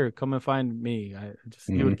 hey, here, come and find me.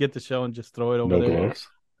 He Hmm. would get the shell and just throw it over No there. Yeah. gloves.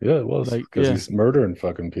 Yeah, it was Like, because yeah. he's murdering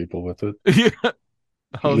fucking people with it. Yeah.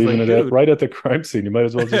 I was Leaving like, it at dude. right at the crime scene. You might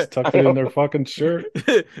as well just tuck I it in their know. fucking shirt.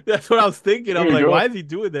 That's what I was thinking. I'm Here you like, why go. is he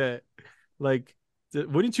doing that? Like,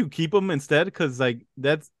 wouldn't you keep him instead? Because like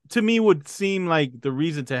that's to me would seem like the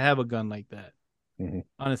reason to have a gun like that. Mhm.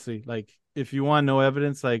 Honestly, like if you want no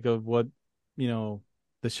evidence like of what you know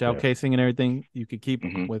the shell Yeah. casing and everything, you could keep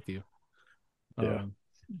them Hmm. with you. Yeah. Um,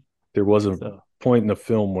 There was a so point in the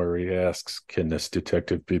film where he asks, "Can this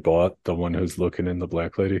detective be bought?" The one who's looking in the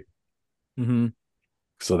black lady. hmm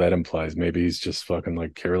So that implies maybe he's just fucking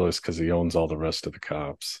like careless because he owns all the rest of the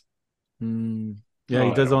cops. yeah, he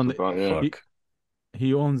Oh, I does own also the thought, yeah. he, Fuck.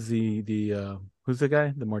 he owns the who's the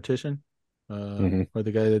guy? The mortician? Hmm. Or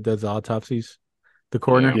the guy that does the autopsies? The Yeah.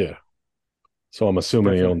 coroner? Yeah. So I'm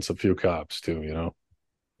assuming he Definitely. owns a few cops too, you know?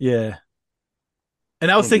 Yeah. And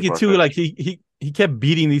I was Wouldn't be thinking too, like far-fetched. he kept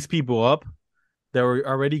beating these people up that were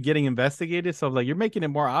already getting investigated. So I was like, you're making it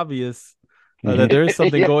more obvious that Hmm. there is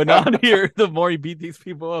something Yeah. going on here. The more he beat these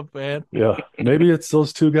people up, man. Yeah. Maybe it's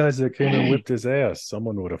those two guys that came and whipped his ass.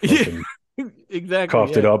 Someone would have Yeah, fucking exactly.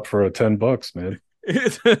 coughed it Yeah, up for a $10, man.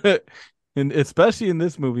 and especially in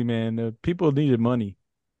this movie, man, people needed money.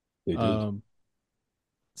 They did. Um,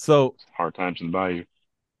 so Hard times in the bayou.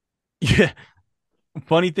 yeah,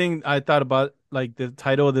 funny thing I thought about like the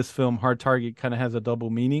title of this film, Hard Target, kind of has a double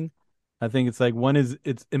meaning. I think it's like one is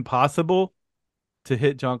it's impossible to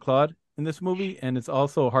hit Jean-Claude in this movie, and it's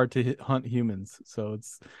also hard to hunt humans. So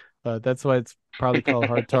that's why it's probably called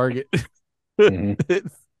Hard Target. Hmm.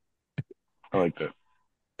 it's I like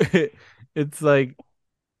that. it's like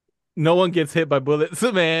no one gets hit by bullets,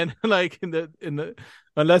 man. Like in the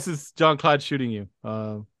unless it's Jean-Claude shooting you.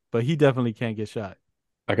 But he definitely can't get shot.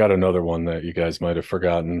 I got another one that you guys might have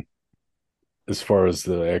forgotten as far as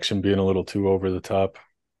the action being a little too over the top.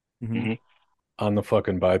 Mm-hmm. On the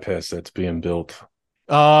fucking bypass that's being built.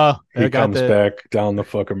 I He got comes that. back down the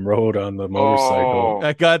fucking road on the motorcycle. Oh,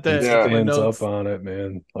 I got that. He Yeah. stands up on it,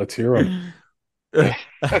 man. Let's hear him. I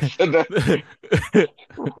said that.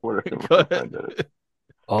 Where Go I ahead. find that.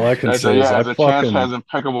 All I can I said, say is yeah, I the chance fucking has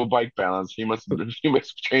impeccable bike balance. He must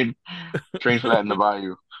train for that in the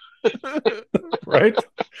bayou. right.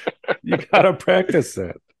 You gotta practice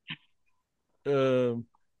that.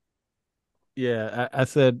 Yeah, I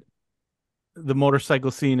said the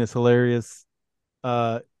motorcycle scene is hilarious.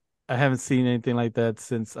 I haven't seen anything like that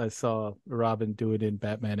since I saw Robin do it in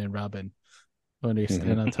Batman and Robin when they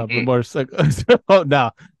stand on top of the motorcycle. Oh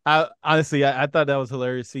no, I honestly I thought that was a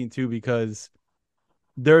hilarious scene too because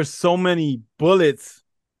there's so many bullets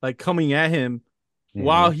like coming at him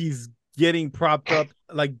while he's getting propped up,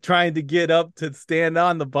 like trying to get up to stand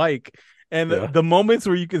on the bike. And the moments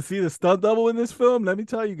where you can see the stunt double in this film, let me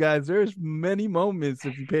tell you guys, there's many moments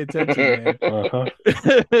if you pay attention, man.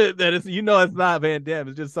 That is, it's not Van Damme.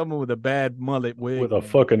 It's just someone with a bad mullet wig. With a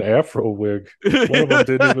fucking afro wig. One of them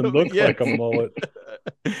didn't even look like a mullet.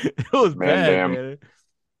 It was Van bad, Damme.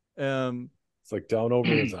 man. It's like down over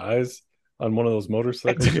his eyes on one of those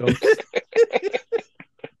motorcycle jumps.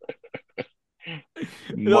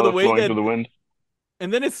 The way flowing that through the wind.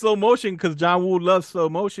 And then it's slow motion because John Woo loves slow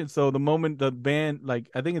motion. So the moment the van, like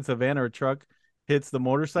I think it's a van or a truck, hits the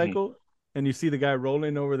motorcycle, and you see the guy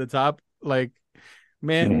rolling over the top, like,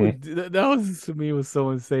 man, that was to me was so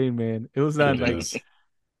insane, man. It was not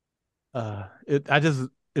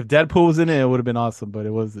if Deadpool was in it, it would have been awesome, but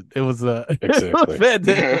it wasn't. It was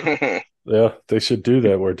exactly. Yeah, they should do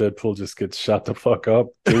that where Deadpool just gets shot the fuck up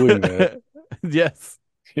doing that. Yes,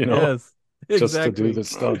 yes, just exactly. to do the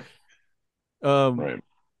stuff. Right.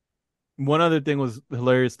 One other thing was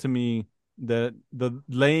hilarious to me, that the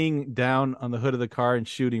laying down on the hood of the car and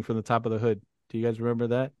shooting from the top of the hood. Do you guys remember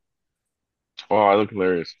that? Oh, I look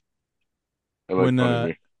hilarious. I like when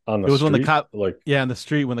on the it was street, when the cop, like on the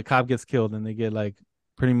street when the cop gets killed and they get like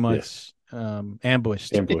pretty much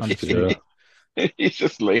ambushed on the street. He's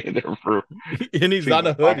just laying there for and he's on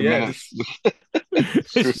the hood,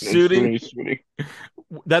 shooting.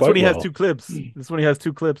 That's when he has two clips. That's when he has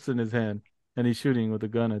two clips in his hand and he's shooting with a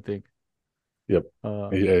gun, I think. Yep.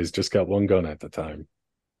 He's just got one gun at the time.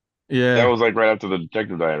 Yeah. That was like right after the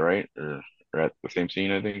detective died, right? Or at the same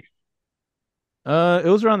scene, I think. It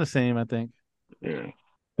was around the same, I think. Yeah.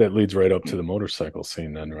 That leads right up to the motorcycle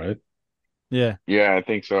scene then, right? Yeah. Yeah, I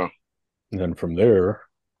think so. And then from there,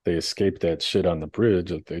 they escape that shit on the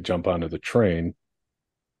bridge. They jump onto the train,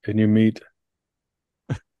 and you meet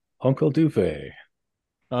Uncle Duvet.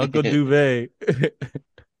 Uncle Duvet.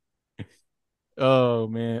 Oh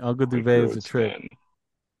man, Uncle Duvet is a trip. Man.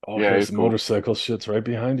 Oh, yeah, his motorcycle shit's right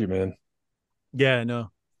behind you, man. Yeah, I know.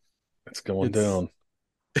 It's going down.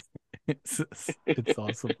 It's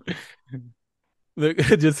awesome. Look,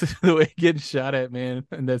 just the way he gets shot at, man,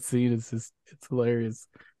 and that scene is it's hilarious.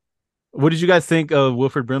 What did you guys think of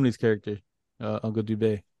Wilford Brimley's character, Uncle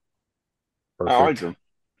Duvet? Perfect. I liked him.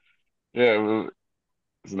 Yeah,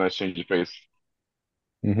 it's a nice change of pace.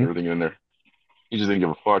 Everything in there. He just didn't give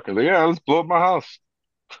a fuck. He's like, yeah, let's blow up my house.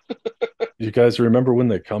 You guys remember when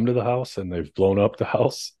they come to the house and they've blown up the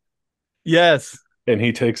house? Yes. And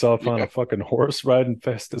he takes off on a fucking horse riding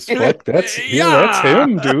fast as fuck. That's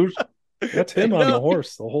him, dude. That's him on the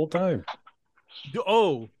horse the whole time.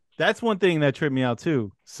 Oh, that's one thing that tripped me out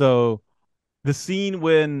too. So the scene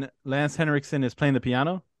when Lance Henrickson is playing the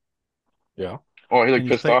piano. Yeah. Oh, he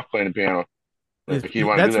pissed off playing the piano. Like,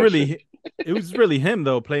 that's really it was really him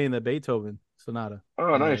though playing the Beethoven sonata.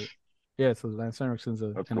 Oh, nice. Yeah, so Lance Henriksen's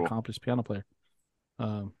an accomplished piano player.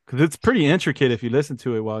 Because it's pretty intricate if you listen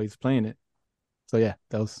to it while he's playing it. So yeah,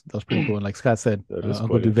 that was pretty cool. And like Scott said,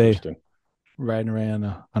 Uncle Duvet riding around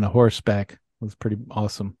on a horseback was pretty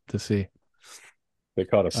awesome to see. They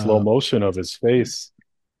caught a slow motion of his face,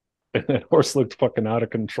 and that horse looked fucking out of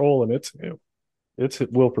control. And it's him. It's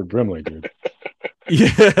Wilford Brimley, dude.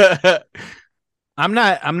 Yeah. I'm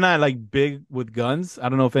not like big with guns. I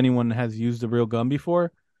don't know if anyone has used a real gun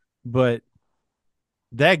before, but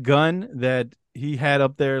that gun that he had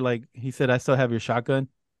up there, like he said, I still have your shotgun.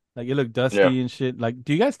 Like it looked dusty and shit. Like,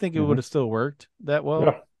 do you guys think it would have still worked that well?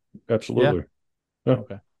 Yeah, absolutely. Yeah?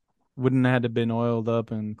 Okay. Wouldn't have had to been oiled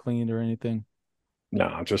up and cleaned or anything.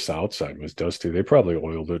 Nah, just the outside was dusty. They probably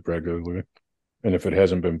oiled it regularly. And if it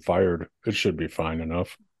hasn't been fired, it should be fine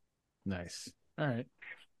enough. Nice. All right.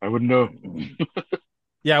 I wouldn't know.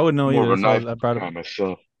 Yeah, I wouldn't know More either. of a So knife I brought guy up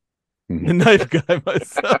myself. the knife guy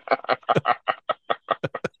myself.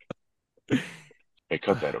 Hey,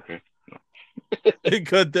 cut that, okay? He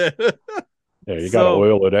cut that. Yeah, you got to So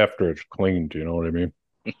oil it after it's cleaned. You know what I mean?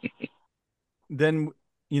 then,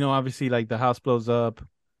 obviously, like the house blows up.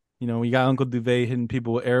 We got Uncle Duvet hitting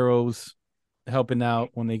people with arrows, helping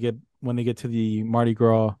out when they get to the Mardi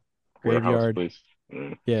Gras Warehouse graveyard. place.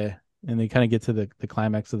 Yeah. Yeah, and they kind of get to the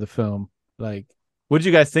climax of the film. Like, what did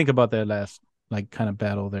you guys think about that last like kind of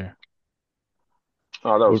battle there?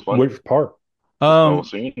 Oh, that was funny. Which part? Just the whole Um,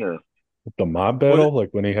 scene, or The mob what battle? Like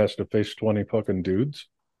when he has to face 20 fucking dudes?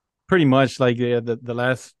 pretty much like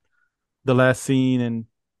the last scene, and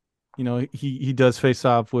he does face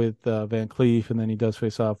off with Van Cleef, and then he does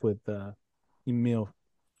face off with Emile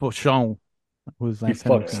Fauchon, who's He Lance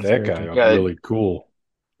fucks Henrckson's that guy character. up yeah, really cool.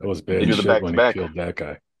 That was they bad do the shit back to when he back. killed that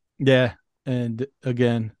guy. Yeah, and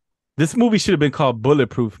again, this movie should have been called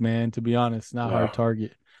Bulletproof, man. To be honest, not Hard Yeah.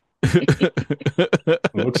 Target.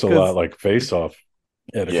 It looks a lot like Face Off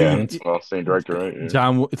at a Yeah, glance. well, same director, right? Yeah.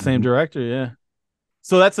 Same Mhm. director, yeah.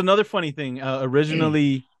 So that's another funny thing.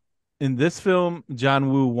 Originally, in this film, John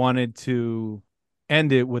Woo wanted to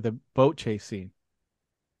end it with a boat chase scene.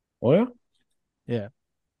 Oh, yeah? Yeah,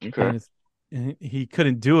 Okay. and he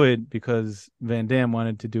couldn't do it because Van Damme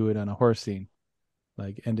wanted to do it on a horse scene,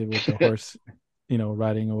 like ended with the horse,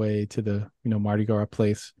 riding away to the Mardi Gras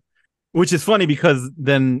place. Which is funny because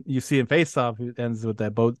then you see in Face Off, it ends with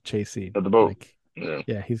that boat chase scene. At the boat. Like, Yeah.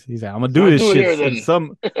 yeah, he's like, I'm gonna So do I this do it shit here in then.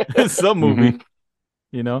 some in some movie,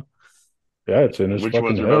 you know. Yeah, it's in his Which fucking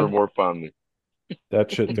ones remember head. more fondly?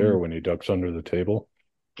 That shit there Mhm. when he ducks under the table.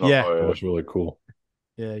 Yeah. Oh, That yeah. was really cool.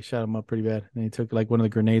 Yeah, he shot him up pretty bad, and he took like one of the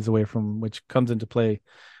grenades away from, which comes into play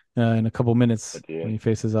in a couple minutes At the when end. he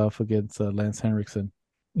faces off against Lance Henriksen.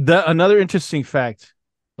 Another interesting fact,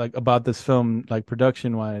 like about this film, like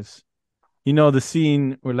production wise, the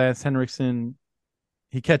scene where Lance Henriksen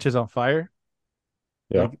he catches on fire,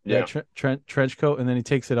 Yeah. like Yeah. that trench coat, and then he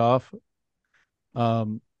takes it off,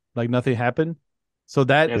 like nothing happened. So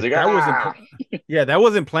And he's like, that wasn't, ah! yeah, that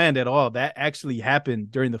wasn't planned at all. That actually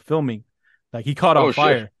happened during the filming. Like he caught on Oh, shit.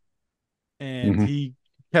 fire, and Mhm. he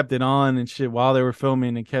kept it on and shit while they were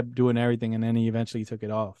filming, and kept doing everything, and then he eventually took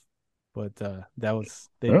it off. But that was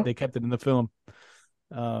Yeah. they kept it in the film,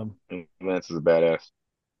 Lance is a badass.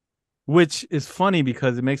 which is funny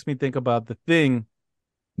because it makes me think about The Thing,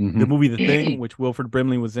 the Mhm. movie The Thing, which Wilford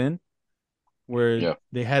Brimley was in, where Yeah.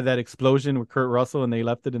 they had that explosion with Kurt Russell and they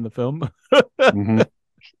left it in the film. Mhm.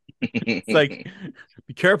 It's like,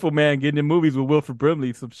 be careful, man, getting in movies with Wilford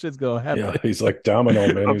Brimley. Some shit's gonna happen. Yeah, he's like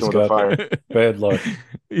Domino, man. Up He's with the got fire. bad luck.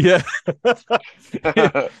 Yeah.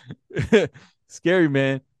 Scary,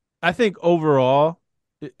 man. I think overall,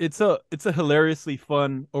 it's a hilariously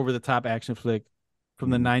fun, over the top action flick from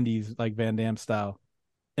the Mhm. 90s, like Van Damme style.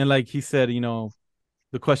 And like he said,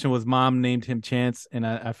 the question was, mom named him Chance, and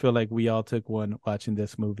I feel like we all took one watching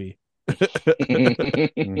this movie.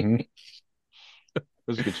 Mhm. It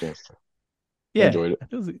was a good chance to. I Yeah, enjoyed it.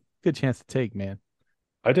 it was a good chance to take, man.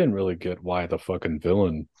 I didn't really get why the fucking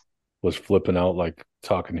villain was flipping out, like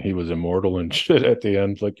talking he was immortal and shit at the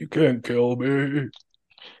end. Like, you can't kill me.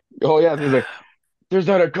 Oh, yeah. He's like, there's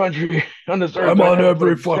not a country on this earth I'm that I on haven't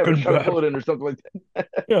every put haven't fucking shot a map. bullet in, or something like that.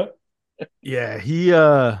 Yeah. Yeah, he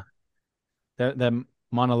that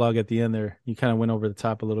monologue at the end there, he kind of went over the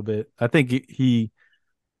top a little bit. I think he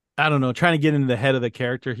I don't know, trying to get into the head of the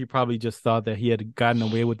character, he probably just thought that he had gotten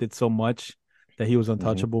away with it so much that he was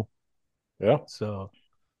untouchable. Yeah. So,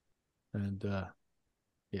 and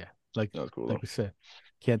yeah, like That was cool, like though. we said,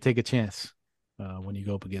 can't take a chance when you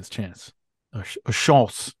go up against chance. A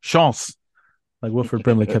chance, like Wilford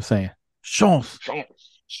Brimley kept saying, chance, chance.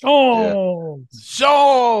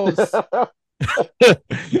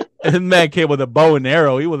 And man came with a bow and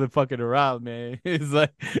arrow. He wasn't fucking around, man. It's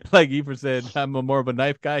like Efer said, I'm more of a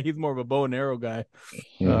knife guy. He's more of a bow and arrow guy.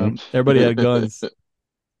 Mhm. Everybody had guns.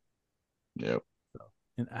 Yep.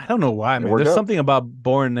 And I don't know why, It man. worked There's out. something about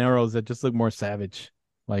bow and arrows that just look more savage.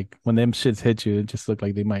 Like when them shits hit you, it just look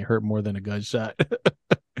like they might hurt more than a gunshot.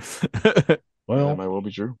 That Well, might well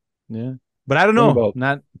be true. Yeah. But I don't thing know. about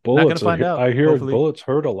Not bullets, gonna find out. I hear Hopefully. bullets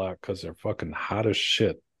hurt a lot because they're fucking hot as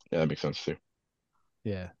shit. Yeah, that makes sense too.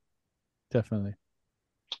 Yeah, definitely.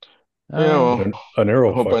 Yeah, well, An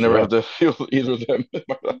arrow I hope I fucks never you have up. to feel either of them in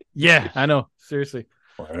my life. Yeah, I know. Seriously.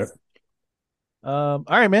 All right. All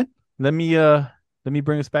right, man. Let me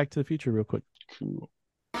bring us back to the future real quick. Cool.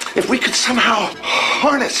 If we could somehow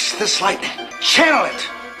harness this lightning, channel it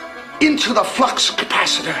into the flux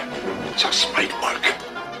capacitor, it just might work.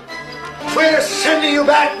 We're sending you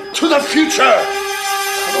back to the future.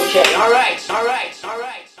 Okay, all right.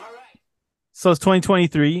 So it's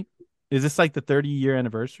 2023. Is this like the 30-year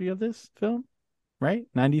anniversary of this film? Right?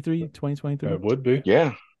 93, 2023. It would be.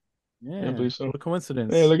 Yeah, Yeah. I believe so. What a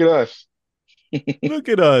coincidence. Hey, look at us. Look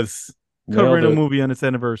at us covering a Nailed it. movie on its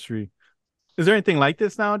anniversary. Is there anything like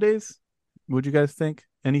this nowadays? Would you guys think?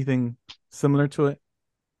 Anything similar to it?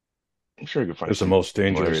 I'm sure you can find It's the some most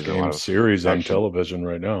dangerous similarities in a lot game of series on action. television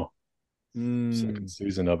right now. Mm. Second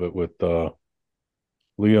season of it with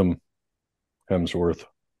Liam Hemsworth.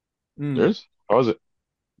 There's? How was it?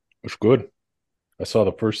 It's good. I saw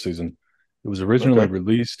the first season. It was originally Okay.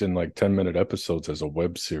 released in like 10-minute episodes as a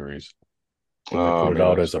web series. But they put it maybe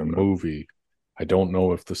out I as a saw that. movie. I don't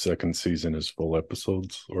know if the second season is full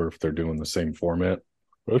episodes or if they're doing the same format.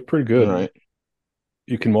 But it's pretty good. All right.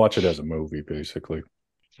 You can watch it as a movie, basically.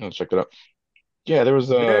 I'll check it out. Yeah, there was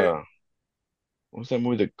Yeah. what was that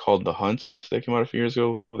movie that called The Hunt that came out a few years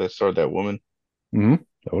ago that starred that woman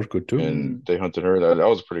That was good too. and they hunted her. That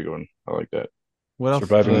was a pretty good one. I like that. What else?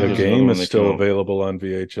 Surviving I think the there's another Game one is that still came out. available on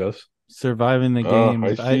VHS. Surviving the Game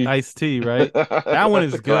with Ice-T. Ice-T, right? That one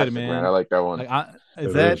That's is a good, classic, man. I like that one. Like, is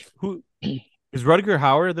It that is. who is Rutger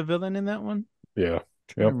Hauer the villain in that one? Yeah.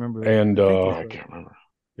 I Yep. remember. And I think Yeah, it's I Rutger. can't remember.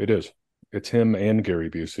 it is. It's him and Gary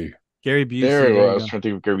Busey. Gary Busey. There it you was. I go. was trying to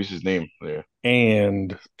think of Gary Busey's name. Yeah.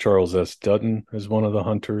 And Charles S. Dutton is one of the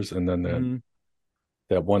hunters. And then Mhm.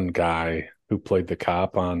 that one guy who played the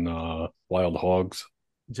cop on Wild Hogs.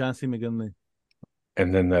 John C. McGinley.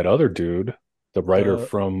 And then that other dude, the writer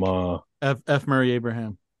from F. Murray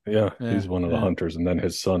Abraham. yeah, Yeah, he's one of the yeah. hunters. And then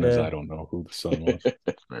his son is, Yeah. I don't know who the son was.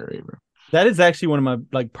 That's Mary Abrams. That is actually one of my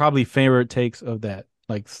like probably favorite takes of that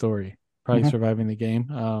like story. Probably Mhm. Surviving the Game.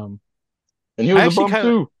 And he was I a actually bum kinda-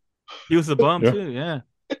 too. He was a bum Yeah. too. Yeah,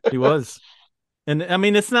 he was. And I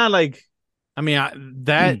mean, it's not like, I mean,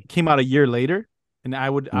 that came out a year later, and I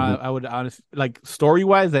would honestly like story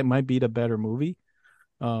wise, that might be the better movie.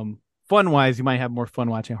 Fun wise, you might have more fun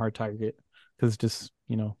watching Hard Target because it's just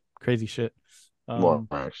crazy shit. More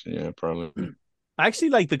action, yeah, probably. I actually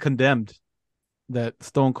like The Condemned that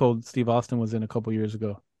Stone Cold Steve Austin was in a couple years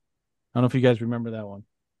ago. I don't know if you guys remember that one.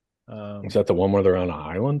 Is that the one where they're on an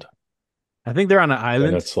island? I think they're on an island.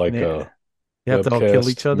 And it's like they a have to all kill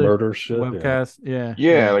each webcast other. murder shit. Yeah. Webcast, yeah.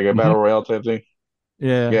 Yeah, like a battle royale type thing.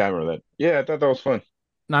 Yeah. Yeah, I remember that. Yeah, I thought that was fun.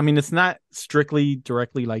 I mean, it's not strictly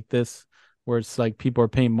directly like this, where it's like people are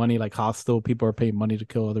paying money, like Hostel. People are paying money to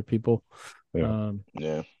kill other people. Yeah.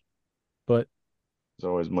 Yeah. But there's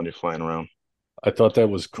always money flying around. I thought that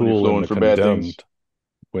was Money cool in flowing The for bad Condemned things.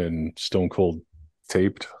 when Stone Cold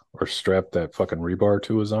taped or strapped that fucking rebar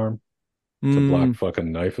to his arm to block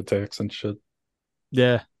fucking knife attacks and shit.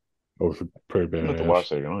 Yeah. That was pretty bad. I have to watch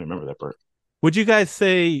that. I don't remember that part. Would you guys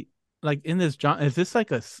say, like, in this genre, is this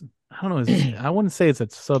like I don't know, I wouldn't say it's a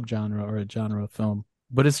subgenre or a genre of film,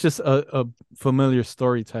 but it's just a familiar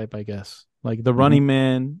story type, I guess. Like The Running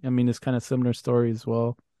Man, I mean, it's kind of similar story as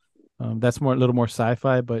well. That's a little more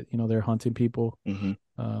sci-fi, but they're hunting people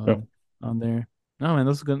on there. No, man,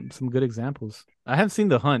 those are some good examples. I haven't seen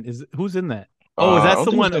The Hunt. Who's in that? Oh, is I that don't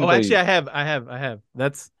think someone? it's Oh, actually, anybody- I have.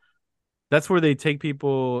 That's where they take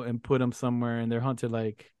people and put them somewhere, and they're hunted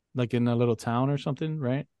like in a little town or something,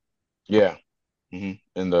 right? Yeah. And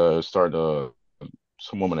starred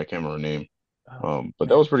some woman, I can't remember her name. But that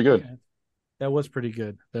man. was pretty good. Yeah. That was pretty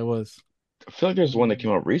good. That was. I feel like there's one that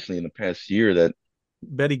came out recently in the past year that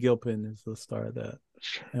Betty Gilpin is the star of that.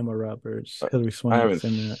 Emma Roberts, Hilary I Swank's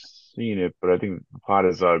haven't in that. seen it, but I think the plot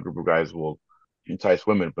is a group of guys will entice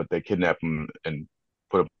women, but they kidnap them and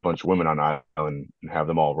put a bunch of women on an island and have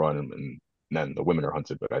them all run, and then the women are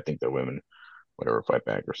hunted. But I think the women, whatever, fight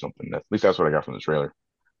back or something. At least that's what I got from the trailer.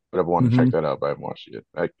 But I've wanted to check that out, but I haven't watched it yet.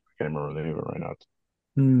 I can't remember the name of it right now.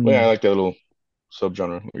 But yeah, I like that little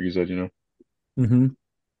subgenre, like you said,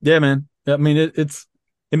 Yeah, man. I mean, it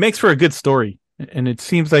makes for a good story, and it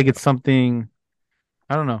seems like it's something.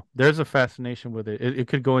 I don't know. There's a fascination with it. It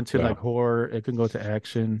could go into like horror. It could go to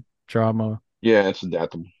action, drama. Yeah, it's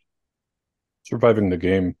adaptable. Surviving the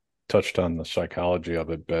Game touched on the psychology of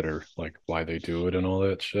it better, like why they do it and all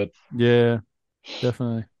that shit. Yeah,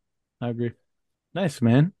 definitely. I agree. Nice,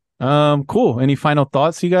 man. Cool. Any final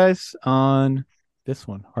thoughts, you guys, on this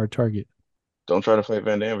one, Hard Target? Don't try to fight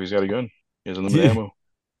Van Damme. He's got a gun. He has unlimited ammo.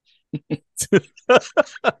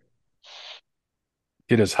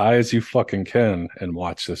 Get as high as you fucking can and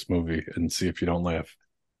watch this movie and see if you don't laugh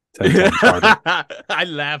 10 times harder. I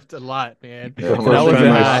laughed a lot, man. Yeah, The That first was time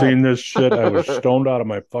bad. I seen this shit, I was stoned out of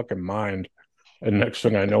my fucking mind. And next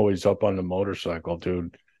thing I know, he's up on the motorcycle,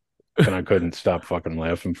 dude. And I couldn't stop fucking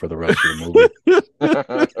laughing for the rest of the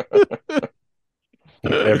movie.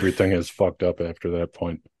 Everything is fucked up after that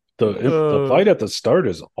point. The fight at the start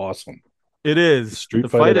is awesome. It is. The street The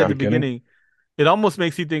fight fight at at the the beginning. it almost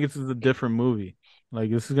makes you think this is a different movie. Like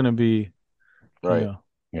this is gonna be, Right.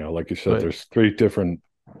 Like you said, there's 3 different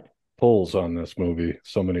pulls on this movie.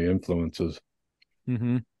 So many influences.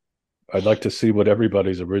 Mm-hmm. I'd like to see what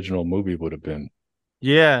everybody's original movie would have been.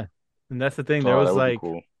 Yeah, and that's the thing. There was that would be like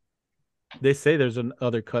cool. they say there's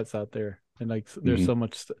other cuts out there, and like there's so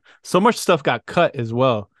much stuff got cut as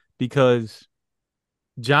well because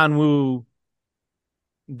John Woo.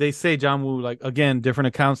 They say John Woo, like again, different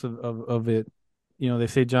accounts of it. They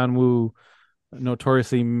say John Woo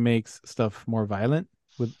notoriously makes stuff more violent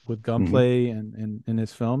with gunplay and in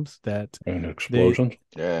his films and explosions.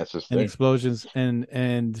 That's his and thing. explosions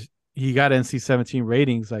and he got NC-17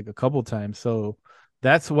 ratings like a couple times, so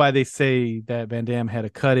that's why they say that Van Damme had to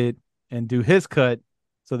cut it and do his cut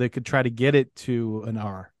so they could try to get it to an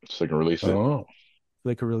R, so they can release it. So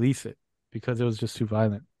they could release it because it was just too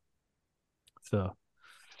violent. So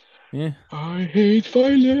yeah, I hate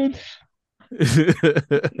violence.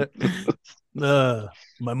 My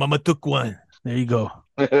mama took one. There you go.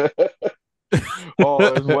 Oh,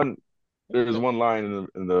 there's one line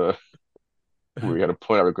in the where we had to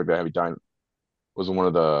point out real quick that Heavy Dine was one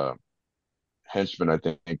of the henchmen, I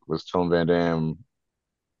think, was telling Van Damme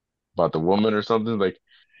about the woman or something. Like,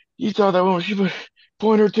 you thought that woman, she would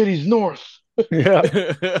point her titties north. Yeah.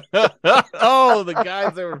 Oh, the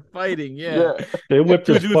guys that were fighting, yeah. They whipped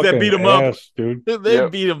his dudes fucking that beat him ass, up, dude. They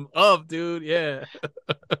beat him up, dude. Yeah.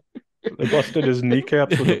 They busted his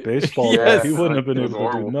kneecaps with a baseball Yes. bat. He wouldn't have been It was able to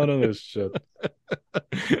do horrible. none of this shit.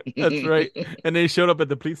 That's right. And they showed up at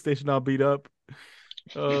the police station all beat up.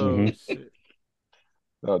 Oh shit.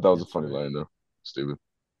 That was a funny line though. Stupid.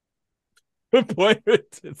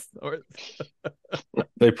 Pointed to north.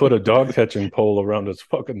 They put a dog catching pole around his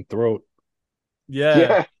fucking throat.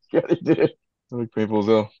 Yeah. Yeah, they did. Like painful as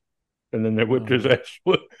hell. And then they whipped his ass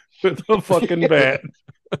with a fucking bat.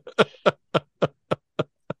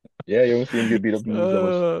 Yeah, you almost see him get beat up in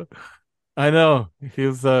the I know. He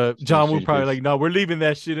was John Woo shitty probably face. like, no, we're leaving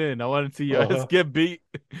that shit in. I want to see your ass get beat.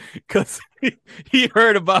 Because he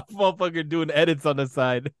heard about motherfucker doing edits on the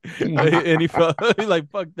side. And he felt he's like,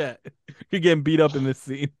 fuck that. You're getting beat up in this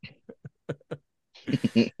scene.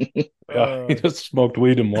 Yeah, he just smoked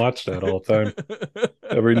weed and watched that all the time.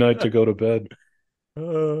 Every night to go to bed.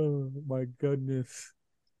 Oh my goodness.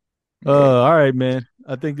 All right, man.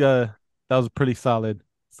 I think that was a pretty solid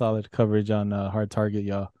coverage on Hard Target,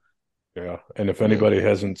 y'all. Yeah, and if anybody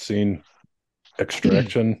hasn't seen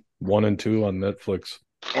Extraction 1 and 2 on Netflix,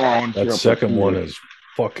 that second one is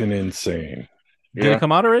fucking insane. Did it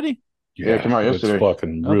come out already? Yeah, it came out yesterday. It's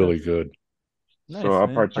fucking really good. Nice, so I'll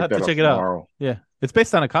man. probably I'll have check to that check out it out. tomorrow. Yeah, it's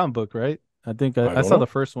based on a comic book, right? I think I saw know. the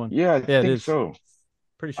first one. Yeah, I think it is. so.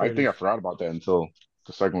 Pretty sure. I think I forgot about that until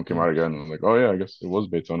the second one came out again. I was like, oh yeah, I guess it was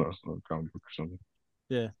based on a comic book or something.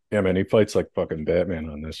 Yeah. Yeah, man, he fights like fucking Batman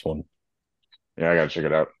on this one. Yeah, I gotta check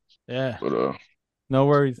it out. Yeah. But no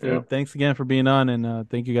worries, dude. Yeah. Thanks again for being on, and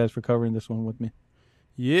thank you guys for covering this one with me.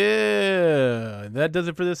 Yeah, that does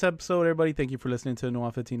it for this episode, everybody. Thank you for listening to the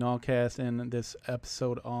Noir 15 Allcast and this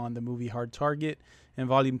episode on the movie Hard Target and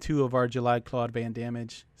Volume 2 of our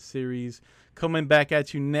July-Claude-Van-Dammage series. Coming back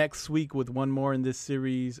at you next week with one more in this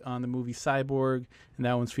series on the movie Cyborg, and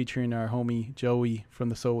that one's featuring our homie Joey from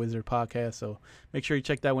the Soul Wizard podcast, so make sure you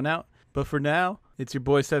check that one out. But for now, it's your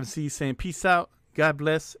boy 7C saying peace out, God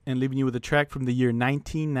bless, and leaving you with a track from the year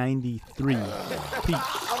 1993. Peace.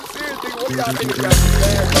 I'm serious, nigga. What y'all think about this?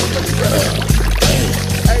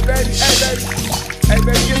 Hey,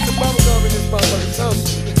 baby, get some bubble gum in this motherfucker.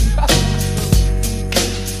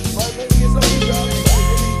 Alright, baby, get some of y'all.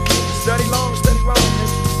 Study long, study wrong, baby.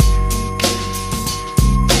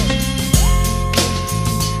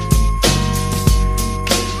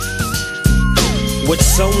 With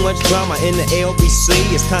so much drama in the LBC,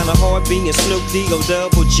 it's kinda hard being Snoop D-O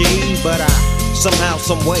double G. But I somehow,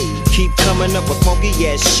 someway, keep coming up with funky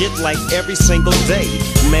ass shit like every single day.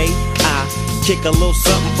 May I kick a little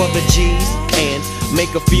something for the G's and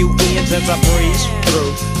make a few ends as I breeze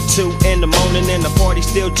through 2 in the morning and the party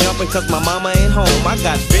still jumping cause my mama ain't home. I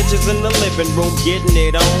got bitches in the living room getting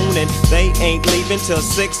it on and they ain't leaving till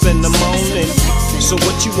 6 in the morning. So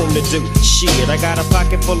what you wanna do? Shit, I got a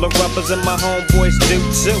pocket full of rubbers and my homeboys do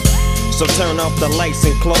too. So turn off the lights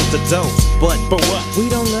and close the doors. But what? We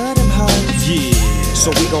don't love them hoes. Yeah.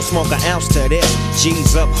 So we gon' smoke an ounce to this.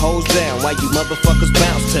 G's up, hoes down, while you motherfuckers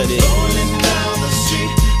bounce to this. Rolling down the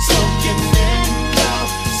street, smoking window,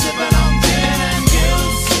 sipping on gin and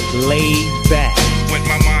juice. Laid back. With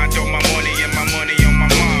my mind on my money and my money on my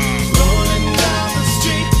mind. Rolling down the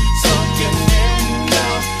street, smoking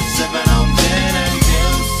window, sipping on gin and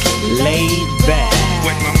juice. Laid back.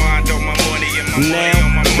 With my mind on my money and my money Now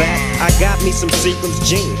on my back mind. I got me some Seagram's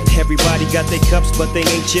gin. Everybody got their cups, but they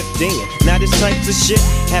ain't chipped in. Now this types of shit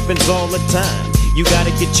happens all the time. You gotta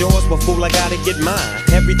get yours, but fool, I gotta get mine.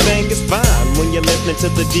 Everything is fine when you're listening to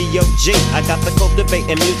the D.O.G. I got the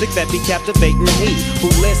cultivating music that be captivating he who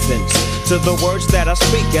listens to the words that I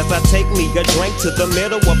speak as I take me a drink to the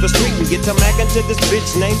middle of the street and get to mackin' to this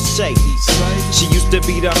bitch named Shady. She used to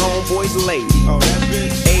be the homeboy's lady.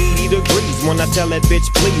 80 degrees when I tell that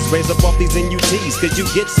bitch, please raise up off these NUTs, cause you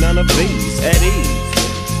get none of these at ease.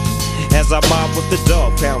 As I mob with the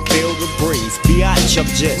dog pound, feel the breeze. Biatch, I'm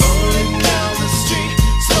just rolling down the street,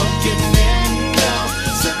 smoking Indo,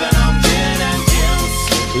 sipping on gin and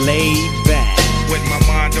juice. Laid back, with my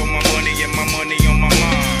mind on my money and my money on my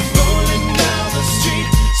mind. Rolling down the street,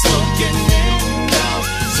 smoking Indo,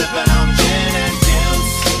 sipping on gin and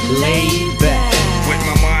juice. Laid back, with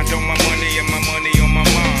my mind on my money and my money on my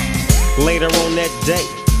mind. Later on that day,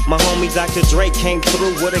 my homie Dr. Dre came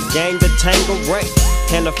through with a gang to Tango Ray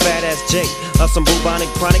and a fat ass J of some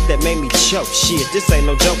bubonic chronic that made me choke. Shit, this ain't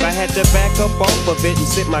no joke. I had to back up off of it and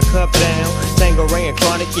sit my cup down. Tango Ray and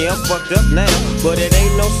chronic, yeah, I'm fucked up now, but it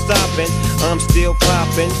ain't no stopping. I'm still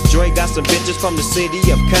popping. Dre got some bitches from the city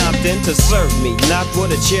of Compton to serve me, not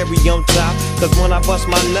with a cherry on top. Cause when I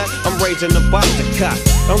bust my nut, I'm raising the bar to cop.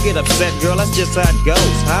 Don't get upset, girl, that's just how it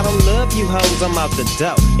goes. I don't love you hoes, I'm out the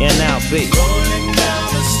dough, and I'll be rolling down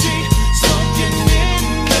the street, smoking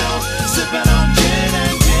Indo, sipping on gin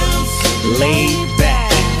and juice. Laid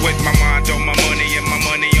back, with my mind on my money and my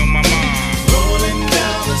money on my mind. Rolling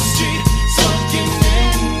down the street, smoking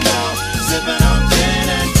Indo, sipping on gin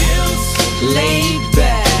and juice. Laid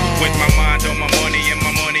back, with my mind on my money and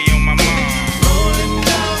my money on my mind. Rolling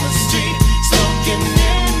down the street, smoking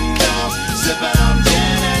Indo, sipping on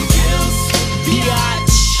gin and juice.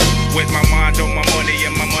 biatch, with my mind on my money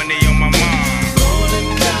and my money on